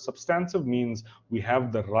substantive. Substantive means we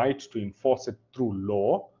have the right to enforce it through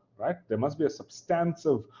law, right? There must be a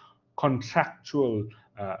substantive contractual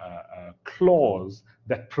clause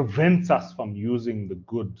that prevents us from using the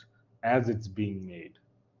good as it's being made,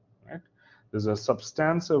 right? There's a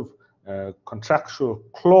substantive contractual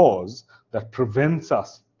clause that prevents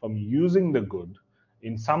us from using the good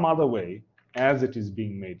in some other way as it is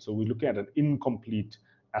being made. So we're looking at an incomplete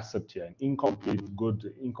asset here, an incomplete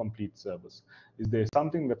good, incomplete service. Is there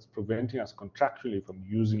something that's preventing us contractually from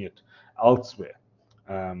using it elsewhere?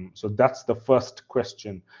 So that's the first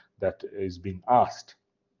question that is being asked.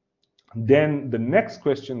 Then the next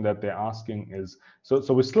question that they're asking is, so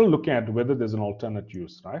we're still looking at whether there's an alternate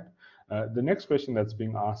use, right? The next question that's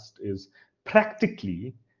being asked is,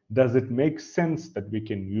 practically, does it make sense that we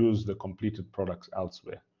can use the completed products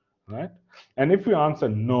elsewhere, right? And if we answer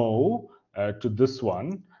no to this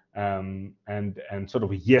one, and sort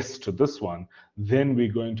of yes to this one, then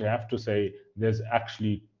we're going to have to say there's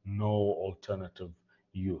actually no alternative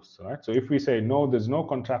use, right? So if we say no, there's no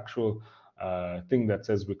contractual thing that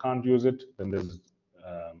says we can't use it, then there's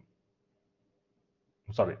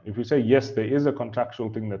sorry, if we say yes, there is a contractual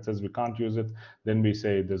thing that says we can't use it, then we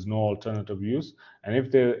say there's no alternative use. And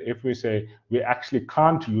if we say we actually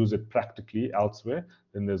can't use it practically elsewhere,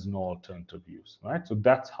 then there's no alternative use, right? So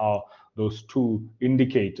that's how those two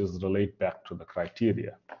indicators relate back to the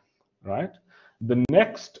criteria, right? The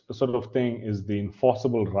next sort of thing is the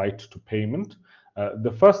enforceable right to payment.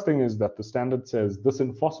 The first thing is that the standard says this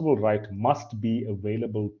enforceable right must be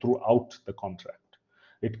available throughout the contract.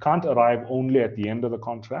 It can't arrive only at the end of the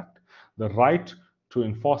contract. The right to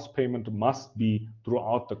enforce payment must be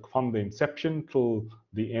throughout from the inception till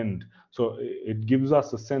the end. So it gives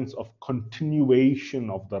us a sense of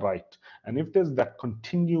continuation of the right. And if there's that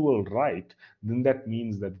continual right, then that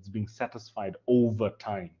means that it's being satisfied over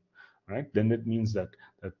time, right? Then it means that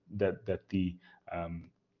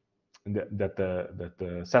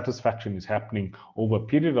the satisfaction is happening over a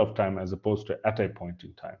period of time as opposed to at a point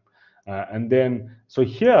in time. And then, so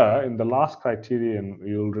here in the last criterion,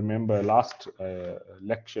 you'll remember last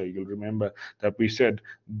lecture, you'll remember that we said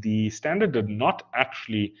the standard did not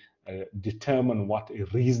actually determine what a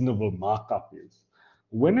reasonable markup is.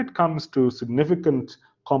 When it comes to significant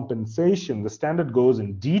compensation, the standard goes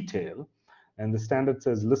in detail, and the standard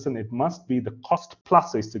says, listen, it must be the cost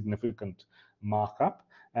plus a significant markup.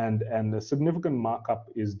 And the significant markup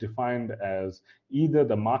is defined as either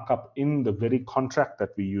the markup in the very contract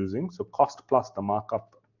that we're using, so cost plus the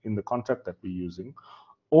markup in the contract that we're using,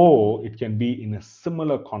 or it can be in a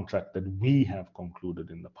similar contract that we have concluded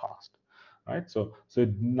in the past, right? So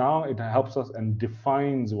now it helps us and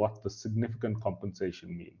defines what the significant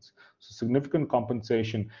compensation means. So significant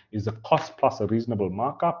compensation is a cost plus a reasonable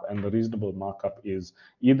markup, and the reasonable markup is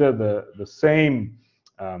either the same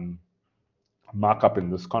markup in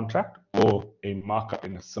this contract or a markup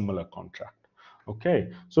in a similar contract.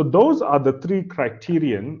 Okay, so those are the three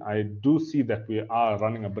criterion. I do see that we are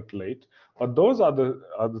running a bit late, but those are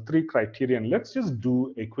the three criterion. Let's just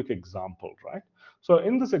do a quick example, right? So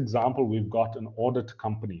in this example, we've got an audit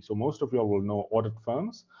company. So most of you all will know audit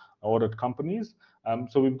firms, audit companies.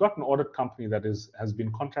 So we've got an audit company that has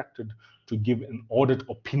been contracted to give an audit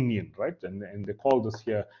opinion, right? And they call this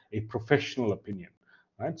here a professional opinion,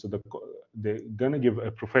 right? So they're going to give a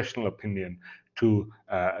professional opinion to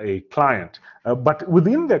a client. But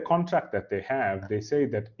within their contract that they have, they say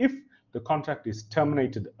that if the contract is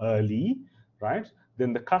terminated early, right,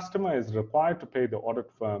 then the customer is required to pay the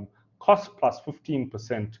audit firm cost plus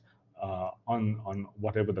 15% on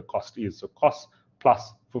whatever the cost is. So cost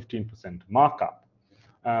plus 15% markup.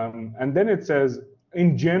 And then it says,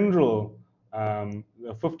 in general,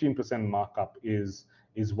 the 15% markup is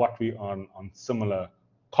what we earn on similar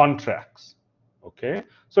contracts. Okay,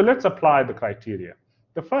 so let's apply the criteria.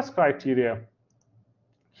 The first criteria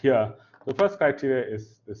here,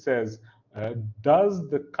 it says, does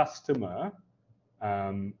the customer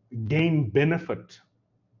gain benefit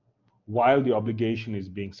while the obligation is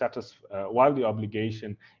being while the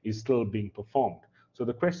obligation is still being performed? So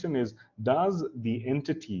the question is, does the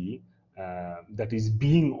entity that is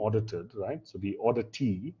being audited, right? So the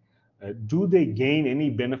auditee, do they gain any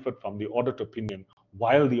benefit from the audit opinion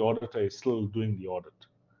while the auditor is still doing the audit?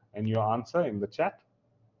 And your answer in the chat: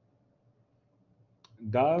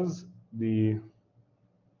 does the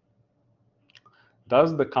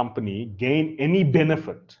company gain any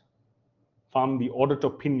benefit from the audit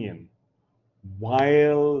opinion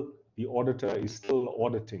while the auditor is still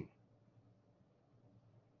auditing?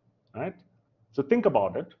 Right? So think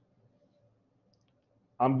about it.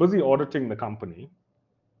 I'm busy auditing the company.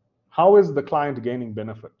 How is the client gaining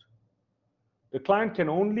benefit? The client can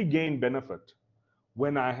only gain benefit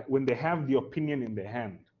when they have the opinion in their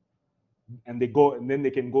hand, and then they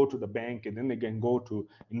can go to the bank, and then they can go to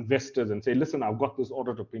investors and say, listen, I've got this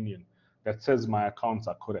audit opinion that says my accounts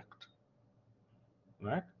are correct.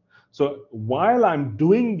 Right? So while I'm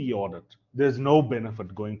doing the audit, there's no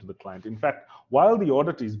benefit going to the client. In fact, while the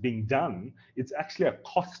audit is being done, it's actually a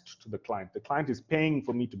cost to the client. The client is paying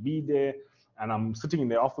for me to be there, and I'm sitting in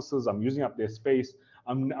their offices, I'm using up their space.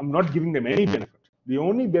 I'm not giving them any benefit. The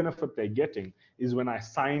only benefit they're getting is when I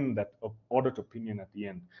sign that audit opinion at the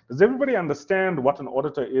end. Does everybody understand what an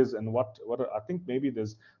auditor is, and what I think maybe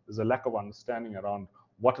there's a lack of understanding around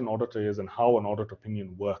what an auditor is and how an audit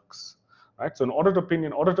opinion works? Right? So an audit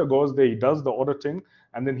opinion, auditor goes there, he does the auditing,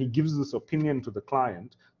 and then he gives this opinion to the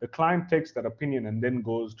client. The client takes that opinion and then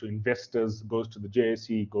goes to investors, goes to the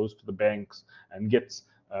JSE, goes to the banks, and gets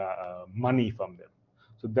money from them.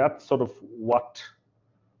 So that's sort of what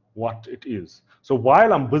it is. So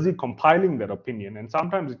while I'm busy compiling that opinion, and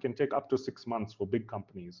sometimes it can take up to 6 months for big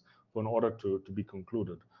companies for an audit to be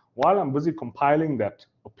concluded. While I'm busy compiling that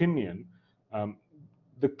opinion,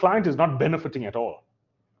 the client is not benefiting at all.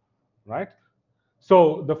 Right?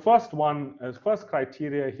 So the first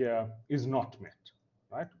criteria here is not met,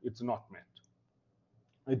 right? It's not met.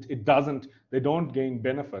 They don't gain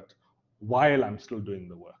benefit while I'm still doing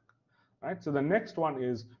the work, right? So the next one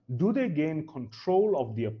is, do they gain control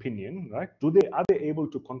of the opinion, right? Are they able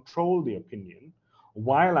to control the opinion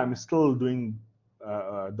while I'm still doing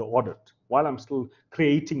the audit, while I'm still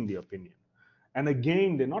creating the opinion? And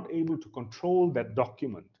again, they're not able to control that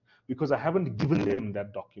document because I haven't given them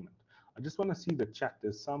that document. I just want to see the chat.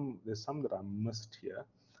 There's some that I missed here.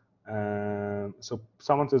 So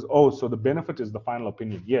someone says, oh, so the benefit is the final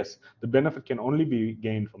opinion. Yes, the benefit can only be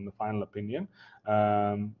gained from the final opinion.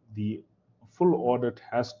 The full audit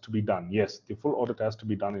has to be done. Yes, the full audit has to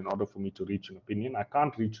be done in order for me to reach an opinion. I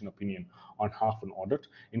can't reach an opinion on half an audit.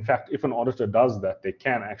 In fact, if an auditor does that, they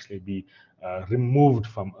can actually be removed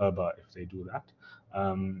from IRBA if they do that.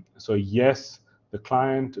 So yes, the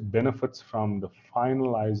client benefits from the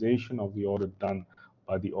finalization of the audit done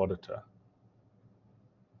by the auditor.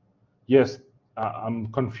 Yes,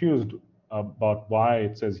 I'm confused about why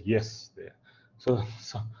it says yes there.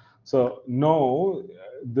 So no,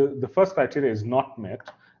 the first criteria is not met,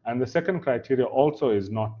 and the second criteria also is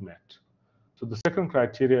not met. So the second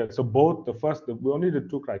criteria, so both we only did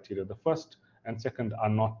two criteria. The first and second are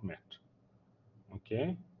not met.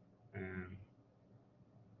 Okay.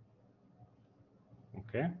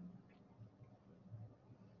 Okay.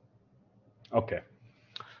 Okay.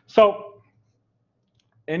 So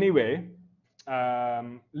anyway,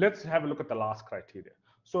 let's have a look at the last criteria.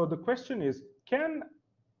 So the question is, can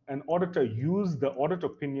an auditor use the audit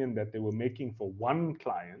opinion that they were making for one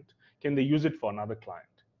client, can they use it for another client,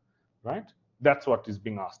 right? That's what is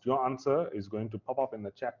being asked. Your answer is going to pop up in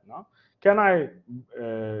the chat now. Can I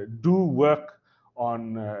do work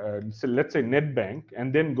on, so let's say Nedbank,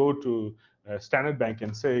 and then go to Standard Bank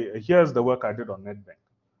and say, here's the work I did on Nedbank?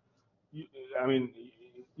 You, I mean,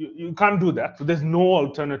 you can't do that. So there's no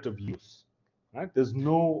alternative use, right? There's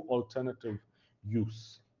no alternative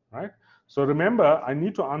use, right? So remember, I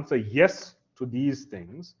need to answer yes to these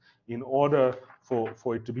things in order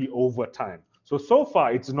for it to be over time. So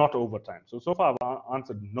far, it's not over time. So far, I've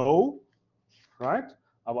answered no, right?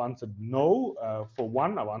 I've answered no for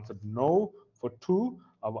one. I've answered no for two.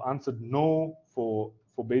 I've answered no for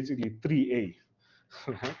basically 3A,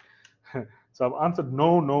 right? So I've answered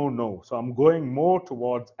no, no, no. So I'm going more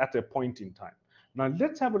towards at a point in time. Now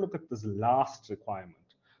let's have a look at this last requirement.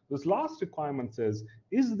 This last requirement says,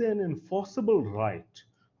 is there an enforceable right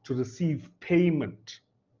to receive payment,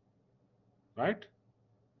 right,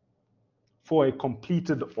 for a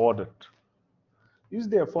completed audit? Is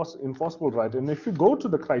there enforceable right? And if you go to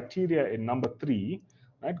the criteria in number 3,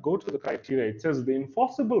 right, go to the criteria, it says the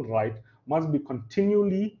enforceable right must be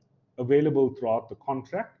continually available throughout the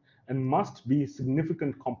contract and must be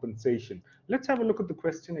significant compensation. Let's have a look at the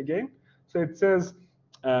question again. So it says,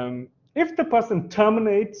 if the person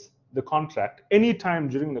terminates the contract anytime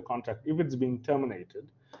during the contract, if it's being terminated,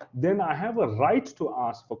 then I have a right to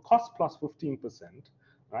ask for cost plus 15%,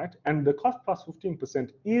 right? And the cost plus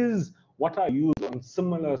 15% is what I use on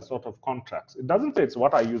similar sort of contracts. It doesn't say it's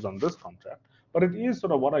what I use on this contract, but it is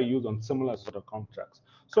sort of what I use on similar sort of contracts.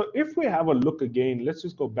 So if we have a look again, let's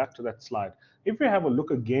just go back to that slide. If we have a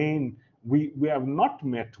look again, we have not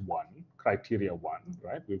met criteria one,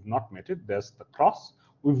 right? We've not met it, there's the cross.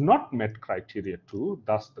 We've not met criteria 2,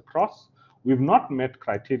 thus the cross. We've not met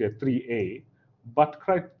criteria 3A, but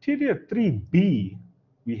criteria 3B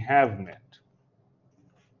we have met.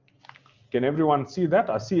 Can everyone see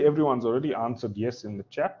that? I see everyone's already answered yes in the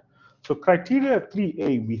chat. So criteria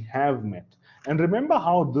 3A we have met. And remember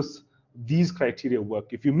how these criteria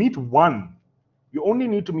work. If you meet one, you only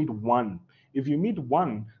need to meet one. If you meet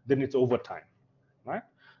one, then it's overtime, right?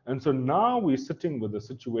 And so now we're sitting with a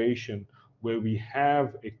situation where we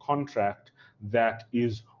have a contract that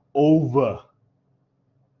is over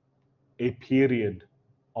a period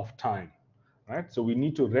of time, right? So we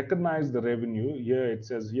need to recognize the revenue. Here it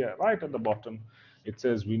says here, right at the bottom, it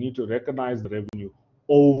says we need to recognize the revenue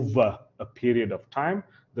over a period of time.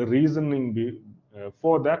 The reasoning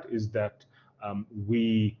for that is that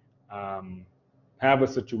we have a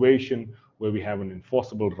situation where we have an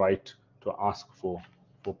enforceable right to ask for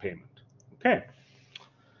payment. Okay.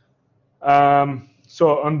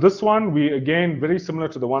 So on this one, we again, very similar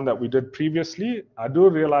to the one that we did previously. I do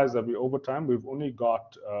realize that we're over time. We've only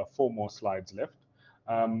got 4 more slides left.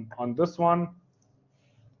 On this one,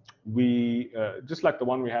 we, just like the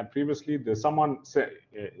one we had previously, there's someone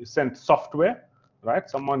sent software, right?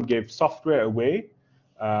 Someone gave software away.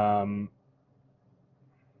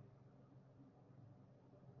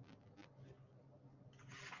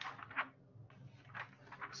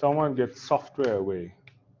 Someone gets software away.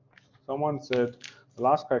 Someone said, the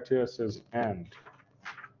last criteria says and.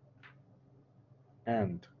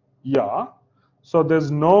 Yeah, so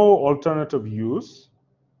there's no alternative use.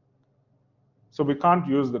 So we can't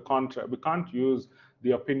use the contract, we can't use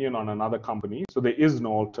the opinion on another company. So there is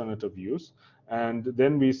no alternative use. And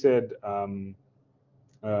then we said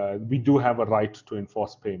we do have a right to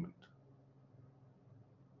enforce payment.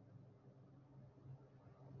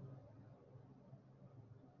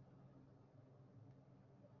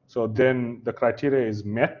 So then the criteria is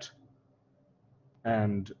met.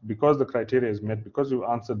 And because the criteria is met, because you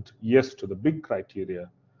answered yes to the big criteria,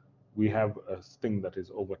 we have a thing that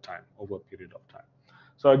is over time, over a period of time.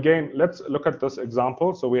 So again, let's look at this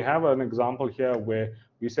example. So we have an example here where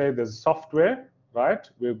we say there's software, right?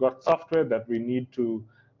 We've got software that we need to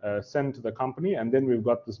send to the company, and then we've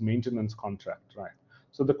got this maintenance contract, right?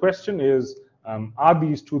 So the question is, are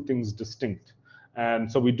these two things distinct?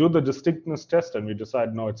 And so we do the distinctness test and we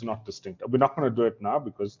decide, no, it's not distinct. We're not going to do it now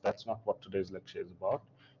because that's not what today's lecture is about.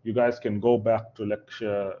 You guys can go back to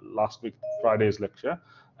lecture last week, Friday's lecture,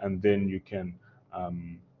 and then you can,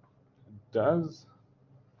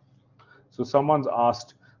 so someone's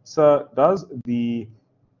asked, sir, does the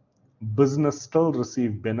business still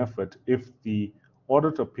receive benefit if the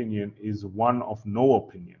audit opinion is one of no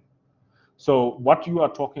opinion? So what you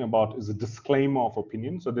are talking about is a disclaimer of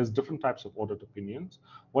opinion. So there's different types of audit opinions.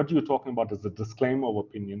 What you're talking about is a disclaimer of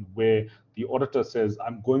opinion where the auditor says,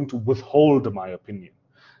 I'm going to withhold my opinion.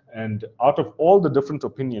 And out of all the different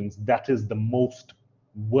opinions, that is the most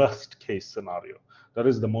worst case scenario. That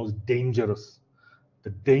is the most dangerous,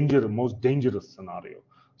 most dangerous scenario.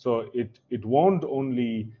 So it won't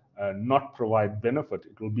only not provide benefit,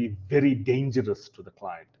 it will be very dangerous to the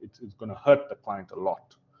client. It's going to hurt the client a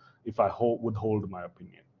lot if I withhold my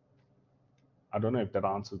opinion. I don't know if that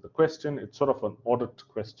answers the question. It's sort of an audit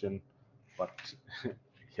question, but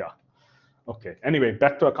yeah. Okay, anyway,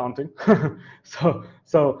 back to accounting. So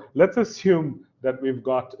let's assume that we've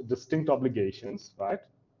got distinct obligations, right?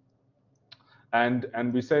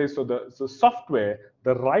 And we say, so the software,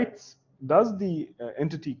 the rights, does the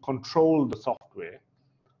entity control the software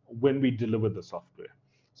when we deliver the software?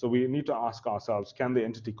 So we need to ask ourselves, can the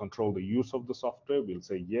entity control the use of the software? We'll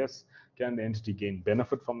say yes. Can the entity gain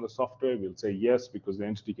benefit from the software? We'll say yes, because the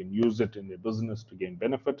entity can use it in their business to gain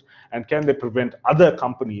benefit. And can they prevent other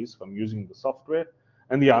companies from using the software?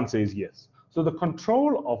 And the answer is yes. So the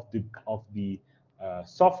control of the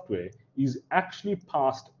software is actually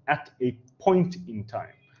passed at a point in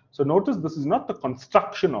time. So notice this is not the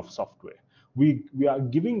construction of software. We are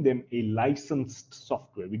giving them a licensed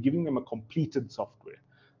software. We're giving them a completed software,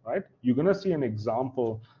 right? You're going to see an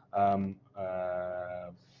example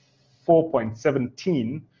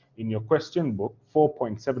 4.17 in your question book,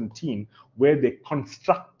 4.17, where they're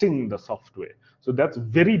constructing the software. So that's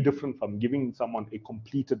very different from giving someone a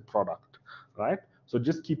completed product, right? So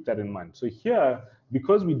just keep that in mind. So here,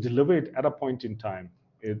 because we deliver it at a point in time,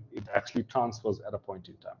 it actually transfers at a point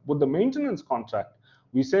in time. With the maintenance contract,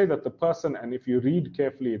 we say that the person, and if you read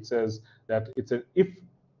carefully, it says that it's a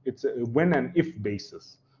when and if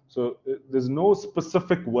basis. So there's no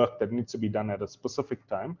specific work that needs to be done at a specific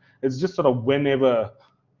time. It's just sort of whenever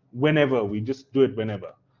we just do it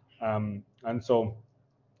whenever. And so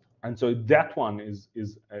that one is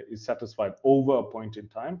satisfied over a point in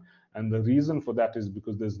time. And the reason for that is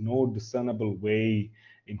because there's no discernible way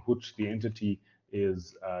in which the entity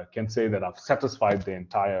can say that I've satisfied the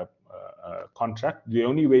entire contract. The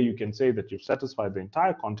only way you can say that you've satisfied the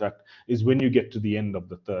entire contract is when you get to the end of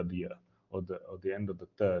the third year, or the end of the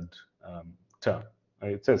third term.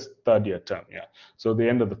 It says third year term, yeah. So the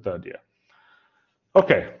end of the third year.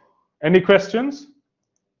 Okay, any questions?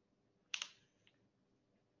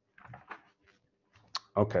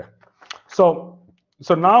 Okay, so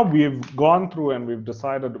now we've gone through and we've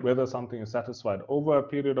decided whether something is satisfied over a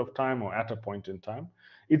period of time or at a point in time.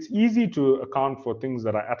 It's easy to account for things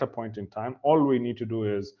that are at a point in time. All we need to do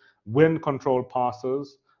is when control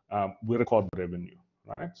passes, we record the revenue,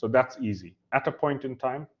 right? So that's easy. At a point in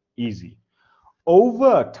time, easy.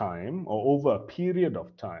 Over time or over a period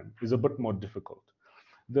of time is a bit more difficult.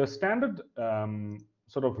 The standard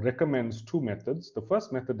sort of recommends two methods. The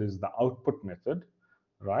first method is the output method,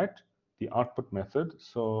 right? The output method.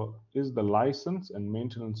 So is the license and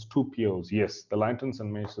maintenance two POs? Yes, the license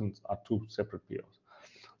and maintenance are two separate POs.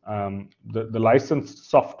 The licensed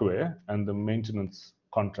software and the maintenance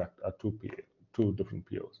contract are two different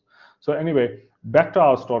POs. So anyway, back to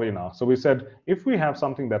our story now. So we said if we have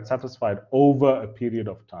something that's satisfied over a period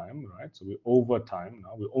of time, right? So we're over time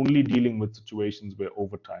now. We're only dealing with situations where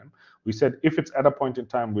over time. We said if it's at a point in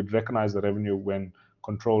time, we'd recognize the revenue when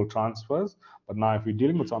control transfers. But now if we're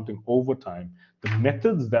dealing with something over time, the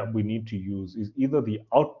methods that we need to use is either the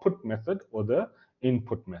output method or the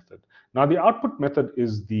input method. Now the output method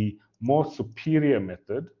is the more superior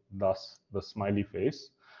method, thus the smiley face.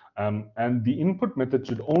 And the input method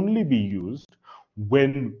should only be used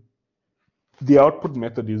when the output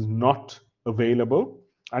method is not available,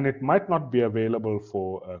 and it might not be available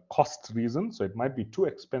for cost reasons. So it might be too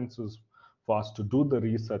expensive for us to do the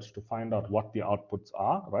research to find out what the outputs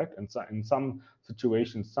are, right? And so in some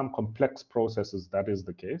situations, some complex processes, that is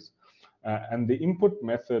the case. And the input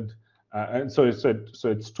method, and so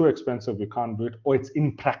it's too expensive, we can't do it, or it's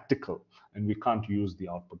impractical and we can't use the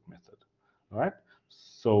output method, right?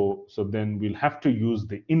 So then we'll have to use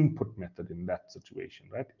the input method in that situation,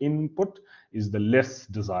 right? Input is the less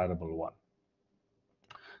desirable one.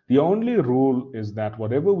 The only rule is that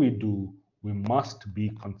whatever we do, we must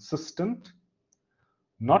be consistent,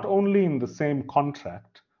 not only in the same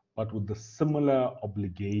contract, but with the similar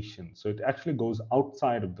obligation. So it actually goes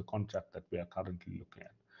outside of the contract that we are currently looking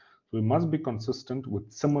at. So we must be consistent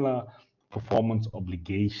with similar performance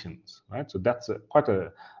obligations, right? So that's quite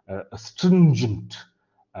a stringent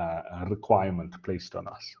requirement placed on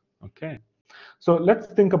us. Okay, so let's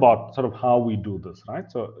think about sort of how we do this, right?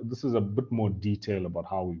 So this is a bit more detail about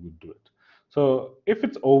how we would do it. So if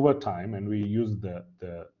it's over time and we use the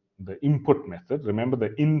input method, remember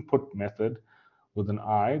the input method with an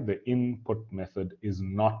I, the input method is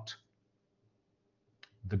not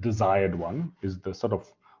the desired one, is the sort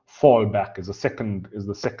of fallback, is the second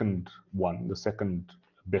one, the second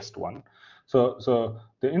best one. So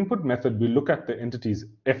the input method, we look at the entity's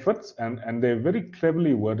efforts, and they very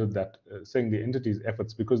cleverly worded that, saying the entity's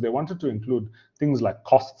efforts, because they wanted to include things like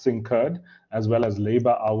costs incurred, as well as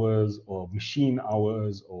labor hours or machine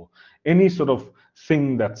hours or any sort of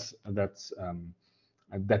thing that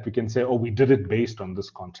we can say, oh, we did it based on this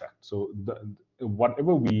contract. So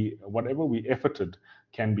whatever we efforted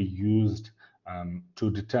can be used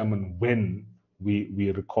to determine when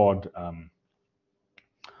we record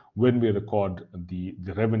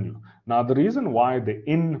the revenue. Now, the reason why the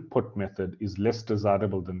input method is less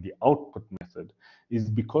desirable than the output method is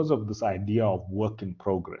because of this idea of work in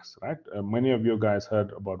progress, right? Many of you guys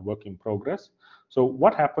heard about work in progress. So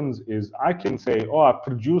what happens is I can say, oh, I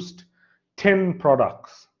produced 10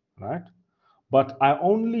 products, right? But I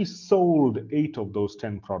only sold 8 of those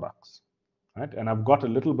 10 products, right? And I've got a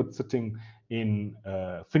little bit sitting in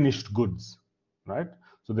finished goods, right?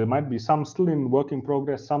 So there might be some still in work in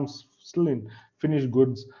progress, some still in finished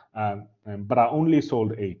goods, but I only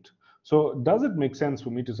sold 8. So does it make sense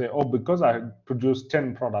for me to say, oh, because I produced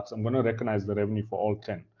 10 products, I'm going to recognize the revenue for all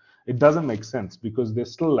 10? It doesn't make sense, because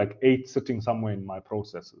there's still like 8 sitting somewhere in my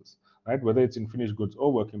processes, right? Whether it's in finished goods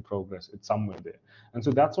or work in progress, it's somewhere there. And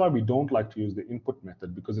so that's why we don't like to use the input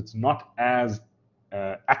method, because it's not as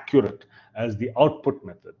accurate as the output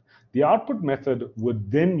method. The output method would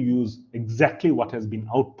then use exactly what has been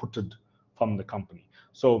outputted from the company.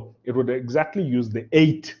 So it would exactly use the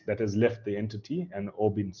 8 that has left the entity and or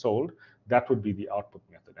been sold. That would be the output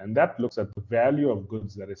method. And that looks at the value of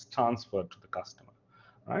goods that is transferred to the customer,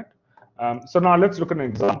 right? So now let's look at an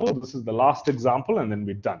example. This is the last example, and then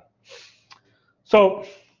we're done. So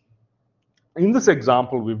in this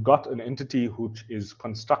example, we've got an entity which is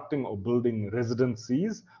constructing or building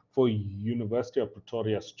residencies for University of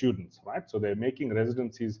Pretoria students, right? So they're making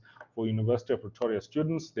residencies for University of Pretoria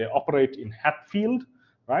students. They operate in Hatfield,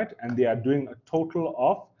 right? And they are doing a total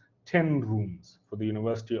of 10 rooms for the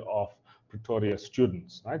University of Pretoria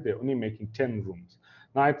students, right? They're only making 10 rooms.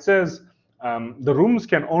 Now it says the rooms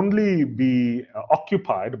can only be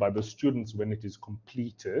occupied by the students when it is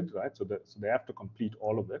completed, right? So they have to complete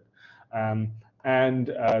all of it. And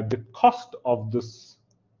the cost of this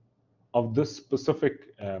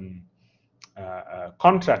specific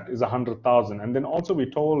contract is 100,000. And then also we're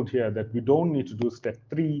told here that we don't need to do step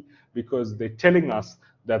 3, because they're telling us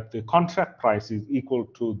that the contract price is equal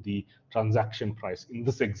to the transaction price in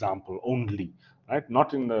this example only, right?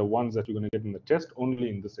 Not in the ones that you're going to get in the test, only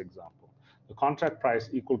in this example. The contract price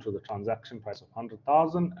equal to the transaction price of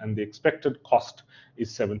 100,000, and the expected cost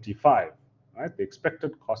is 75, right? The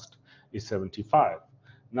expected cost is 75.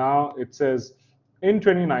 Now it says in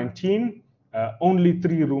 2019, only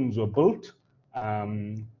 3 rooms were built.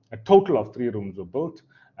 A total of 3 rooms were built,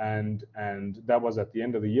 and that was at the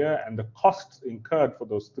end of the year, and the costs incurred for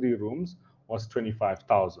those 3 rooms was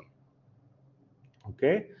 25,000.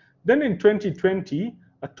 Okay. Then in 2020,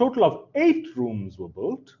 a total of 8 rooms were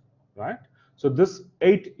built, right? So this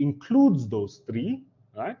 8 includes those 3,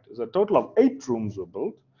 right? So a total of 8 rooms were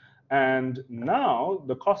built, and now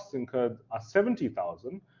the costs incurred are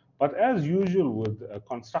 70,000. But as usual with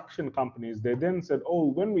construction companies, they then said, oh,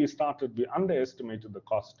 when we started, we underestimated the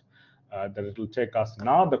cost that it will take us.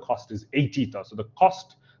 Now the cost is 80,000. So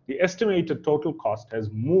the estimated total cost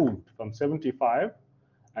has moved from 75,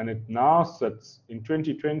 and it now sits, in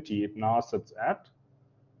 2020, it now sits at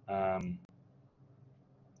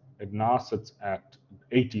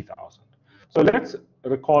 80,000. So let's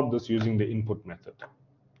record this using the input method,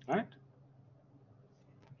 right?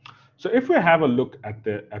 So if we have a look at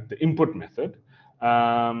the input method,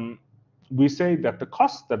 we say that the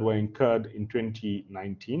costs that were incurred in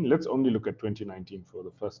 2019, let's only look at 2019 for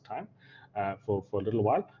the first time, for a little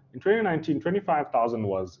while. In 2019, 25,000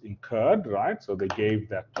 was incurred, right? So they gave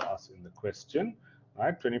that to us in the question,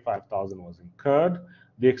 right? 25,000 was incurred.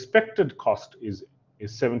 The expected cost is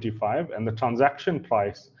 75, and the transaction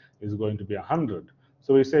price is going to be 100.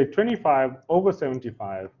 So we say 25 over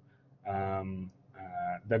 75,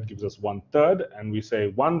 that gives us 1/3, and we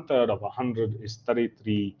say 1/3 of 100 is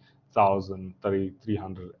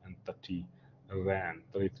 33,330 rand,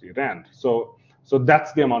 33 rand. So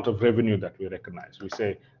that's the amount of revenue that we recognize. We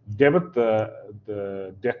say debit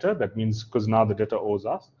the debtor, that means because now the debtor owes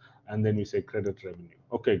us, and then we say credit revenue.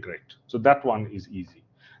 Okay, great. So that one is easy.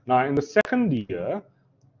 Now in the second year,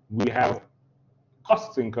 we have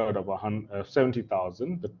costs incurred of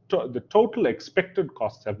 70,000. The total expected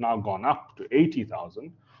costs have now gone up to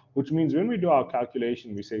 80,000, which means when we do our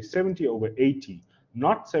calculation, we say 70 over 80,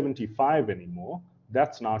 not 75 anymore.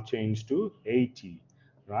 That's now changed to 80,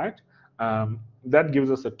 right? That gives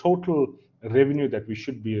us a total revenue that we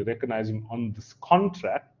should be recognizing on this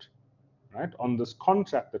contract, right? On this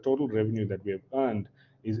contract, the total revenue that we have earned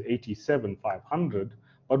is 87,500,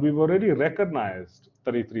 but we've already recognized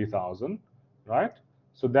 33,000, right?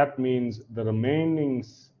 So that means the remaining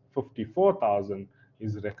 54,000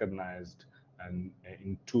 is recognized in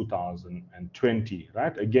 2020,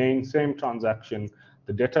 right? Again, same transaction,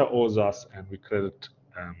 the debtor owes us and we credit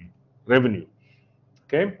revenue,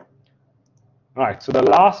 okay? All right, so the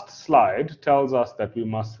last slide tells us that we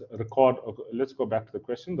must record, okay, let's go back to the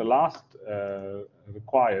question. The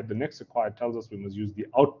next required tells us we must use the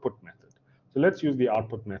output method. So let's use the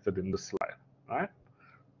output method in this slide, right?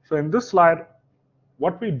 So in this slide,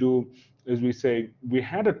 what we do is we say we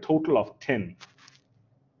had a total of 10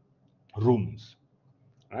 rooms,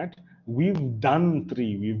 right? We've done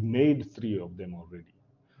 3, we've made 3 of them already.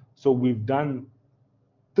 So we've done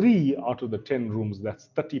 3 out of the 10 rooms, that's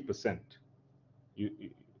 30%.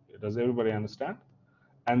 Does everybody understand?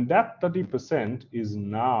 And that 30% is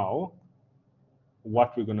now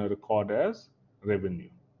what we're going to record as revenue,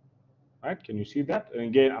 right? Can you see that? And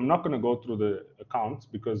again, I'm not going to go through the accounts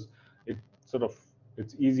because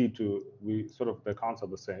it's easy to, the accounts are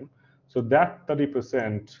the same. So that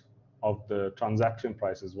 30% of the transaction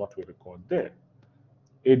price is what we record there.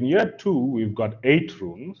 In year 2, we've got 8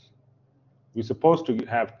 rooms. We're supposed to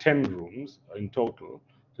have 10 rooms in total.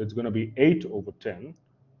 So it's going to be 8 over 10,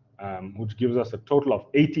 which gives us a total of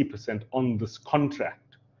 80% on this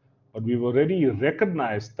contract. But we've already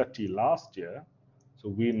recognized 30 last year, so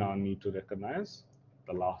we now need to recognize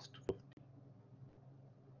the last 50.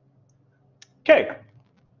 Okay,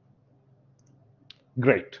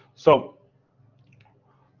 great. So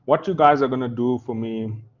what you guys are going to do for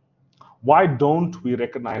me, why don't we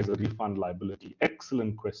recognize a refund liability?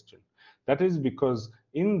 Excellent question. That is because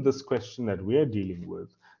in this question that we're dealing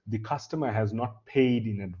with, the customer has not paid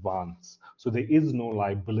in advance. So there is no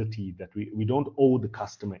liability that we don't owe the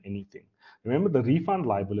customer anything. Remember, the refund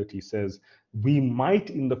liability says we might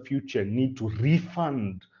in the future need to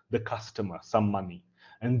refund the customer some money,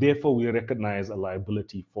 and therefore we recognize a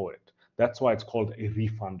liability for it. That's why it's called a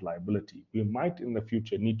refund liability. We might in the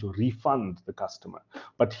future need to refund the customer.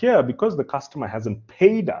 But here, because the customer hasn't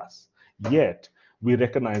paid us yet, we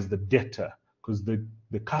recognize the debtor because the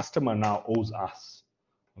customer now owes us.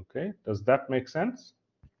 Okay, does that make sense?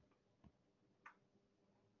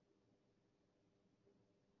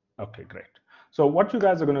 Okay, great. So what you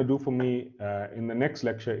guys are going to do for me in the next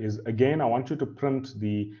lecture is, again, I want you to print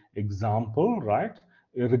the example, right?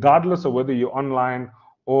 Regardless of whether you're online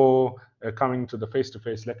or coming to the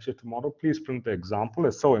face-to-face lecture tomorrow, please print the example.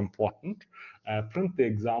 It's so important. Print the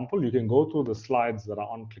example. You can go through the slides that are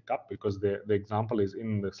on ClickUp because the example is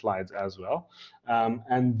in the slides as well.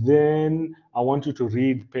 And then I want you to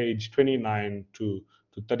read page 29 to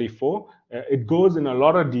 34. It goes in a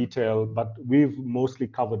lot of detail, but we've mostly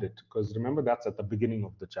covered it because remember that's at the beginning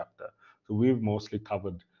of the chapter. So we've mostly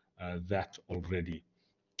covered that already.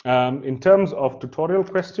 In terms of tutorial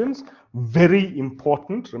questions, very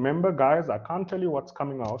important. Remember, guys, I can't tell you what's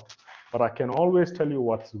coming out, but I can always tell you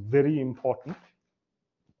what's very important.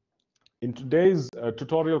 In today's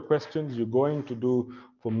tutorial questions, you're going to do,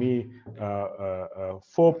 for me,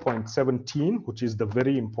 4.17, which is the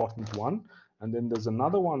very important one. And then there's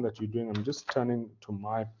another one that you're doing. I'm just turning to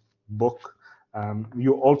my book.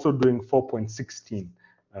 You're also doing 4.16,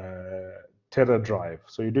 Terra Drive.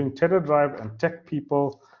 So you're doing Terra Drive and Tech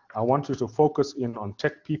People. I want you to focus in on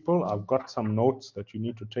Tech People. I've got some notes that you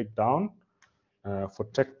need to take down for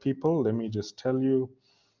Tech People. Let me just tell you.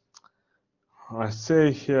 I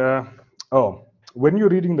say here, when you're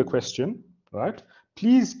reading the question, right,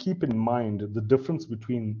 please keep in mind the difference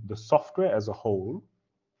between the software as a whole,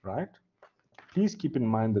 right? Please keep in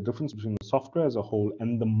mind the difference between the software as a whole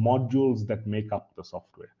and the modules that make up the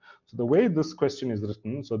software. So the way this question is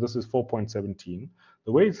written, so this is 4.17,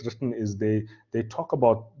 the way it's written is they talk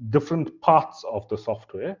about different parts of the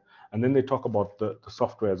software, and then they talk about the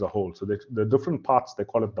software as a whole. So the different parts, they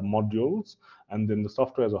call it the modules, and then the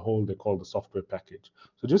software as a whole, they call the software package.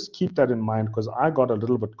 So just keep that in mind because I got a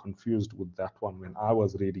little bit confused with that one when I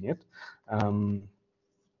was reading it.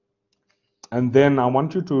 And then I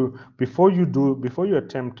want you to, before you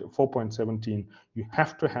attempt 4.17, you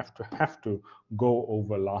have to go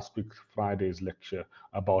over last week Friday's lecture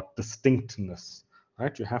about distinctness,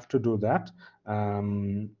 right? You have to do that.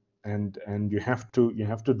 and you have to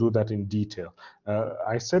do that in detail.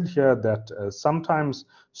 I said here that sometimes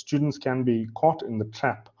students can be caught in the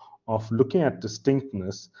trap of looking at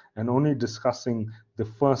distinctness and only discussing the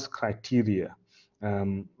first criteria.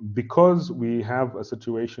 Because we have a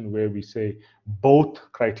situation where we say both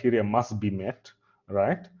criteria must be met,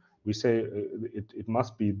 right? We say it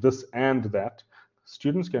must be this and that.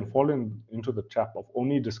 Students can fall into the trap of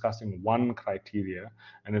only discussing one criteria,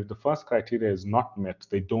 and if the first criteria is not met,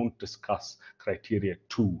 they don't discuss criteria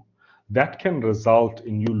 2. That can result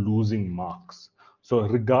in you losing marks. So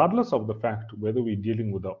regardless of the fact whether we're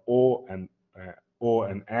dealing with the or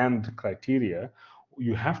and criteria,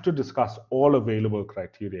 you have to discuss all available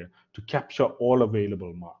criteria to capture all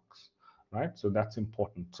available marks, right? So that's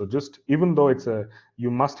important. So just even though you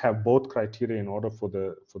must have both criteria in order for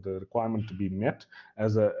the requirement to be met,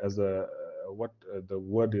 as a what the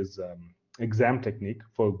word is, exam technique.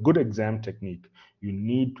 For good exam technique, you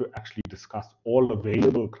need to actually discuss all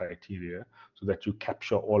available criteria so that you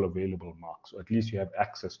capture all available marks, or at least you have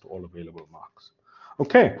access to all available marks.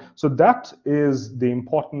 Okay, so that is the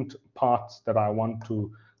important parts that I want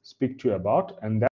to speak to you about, and that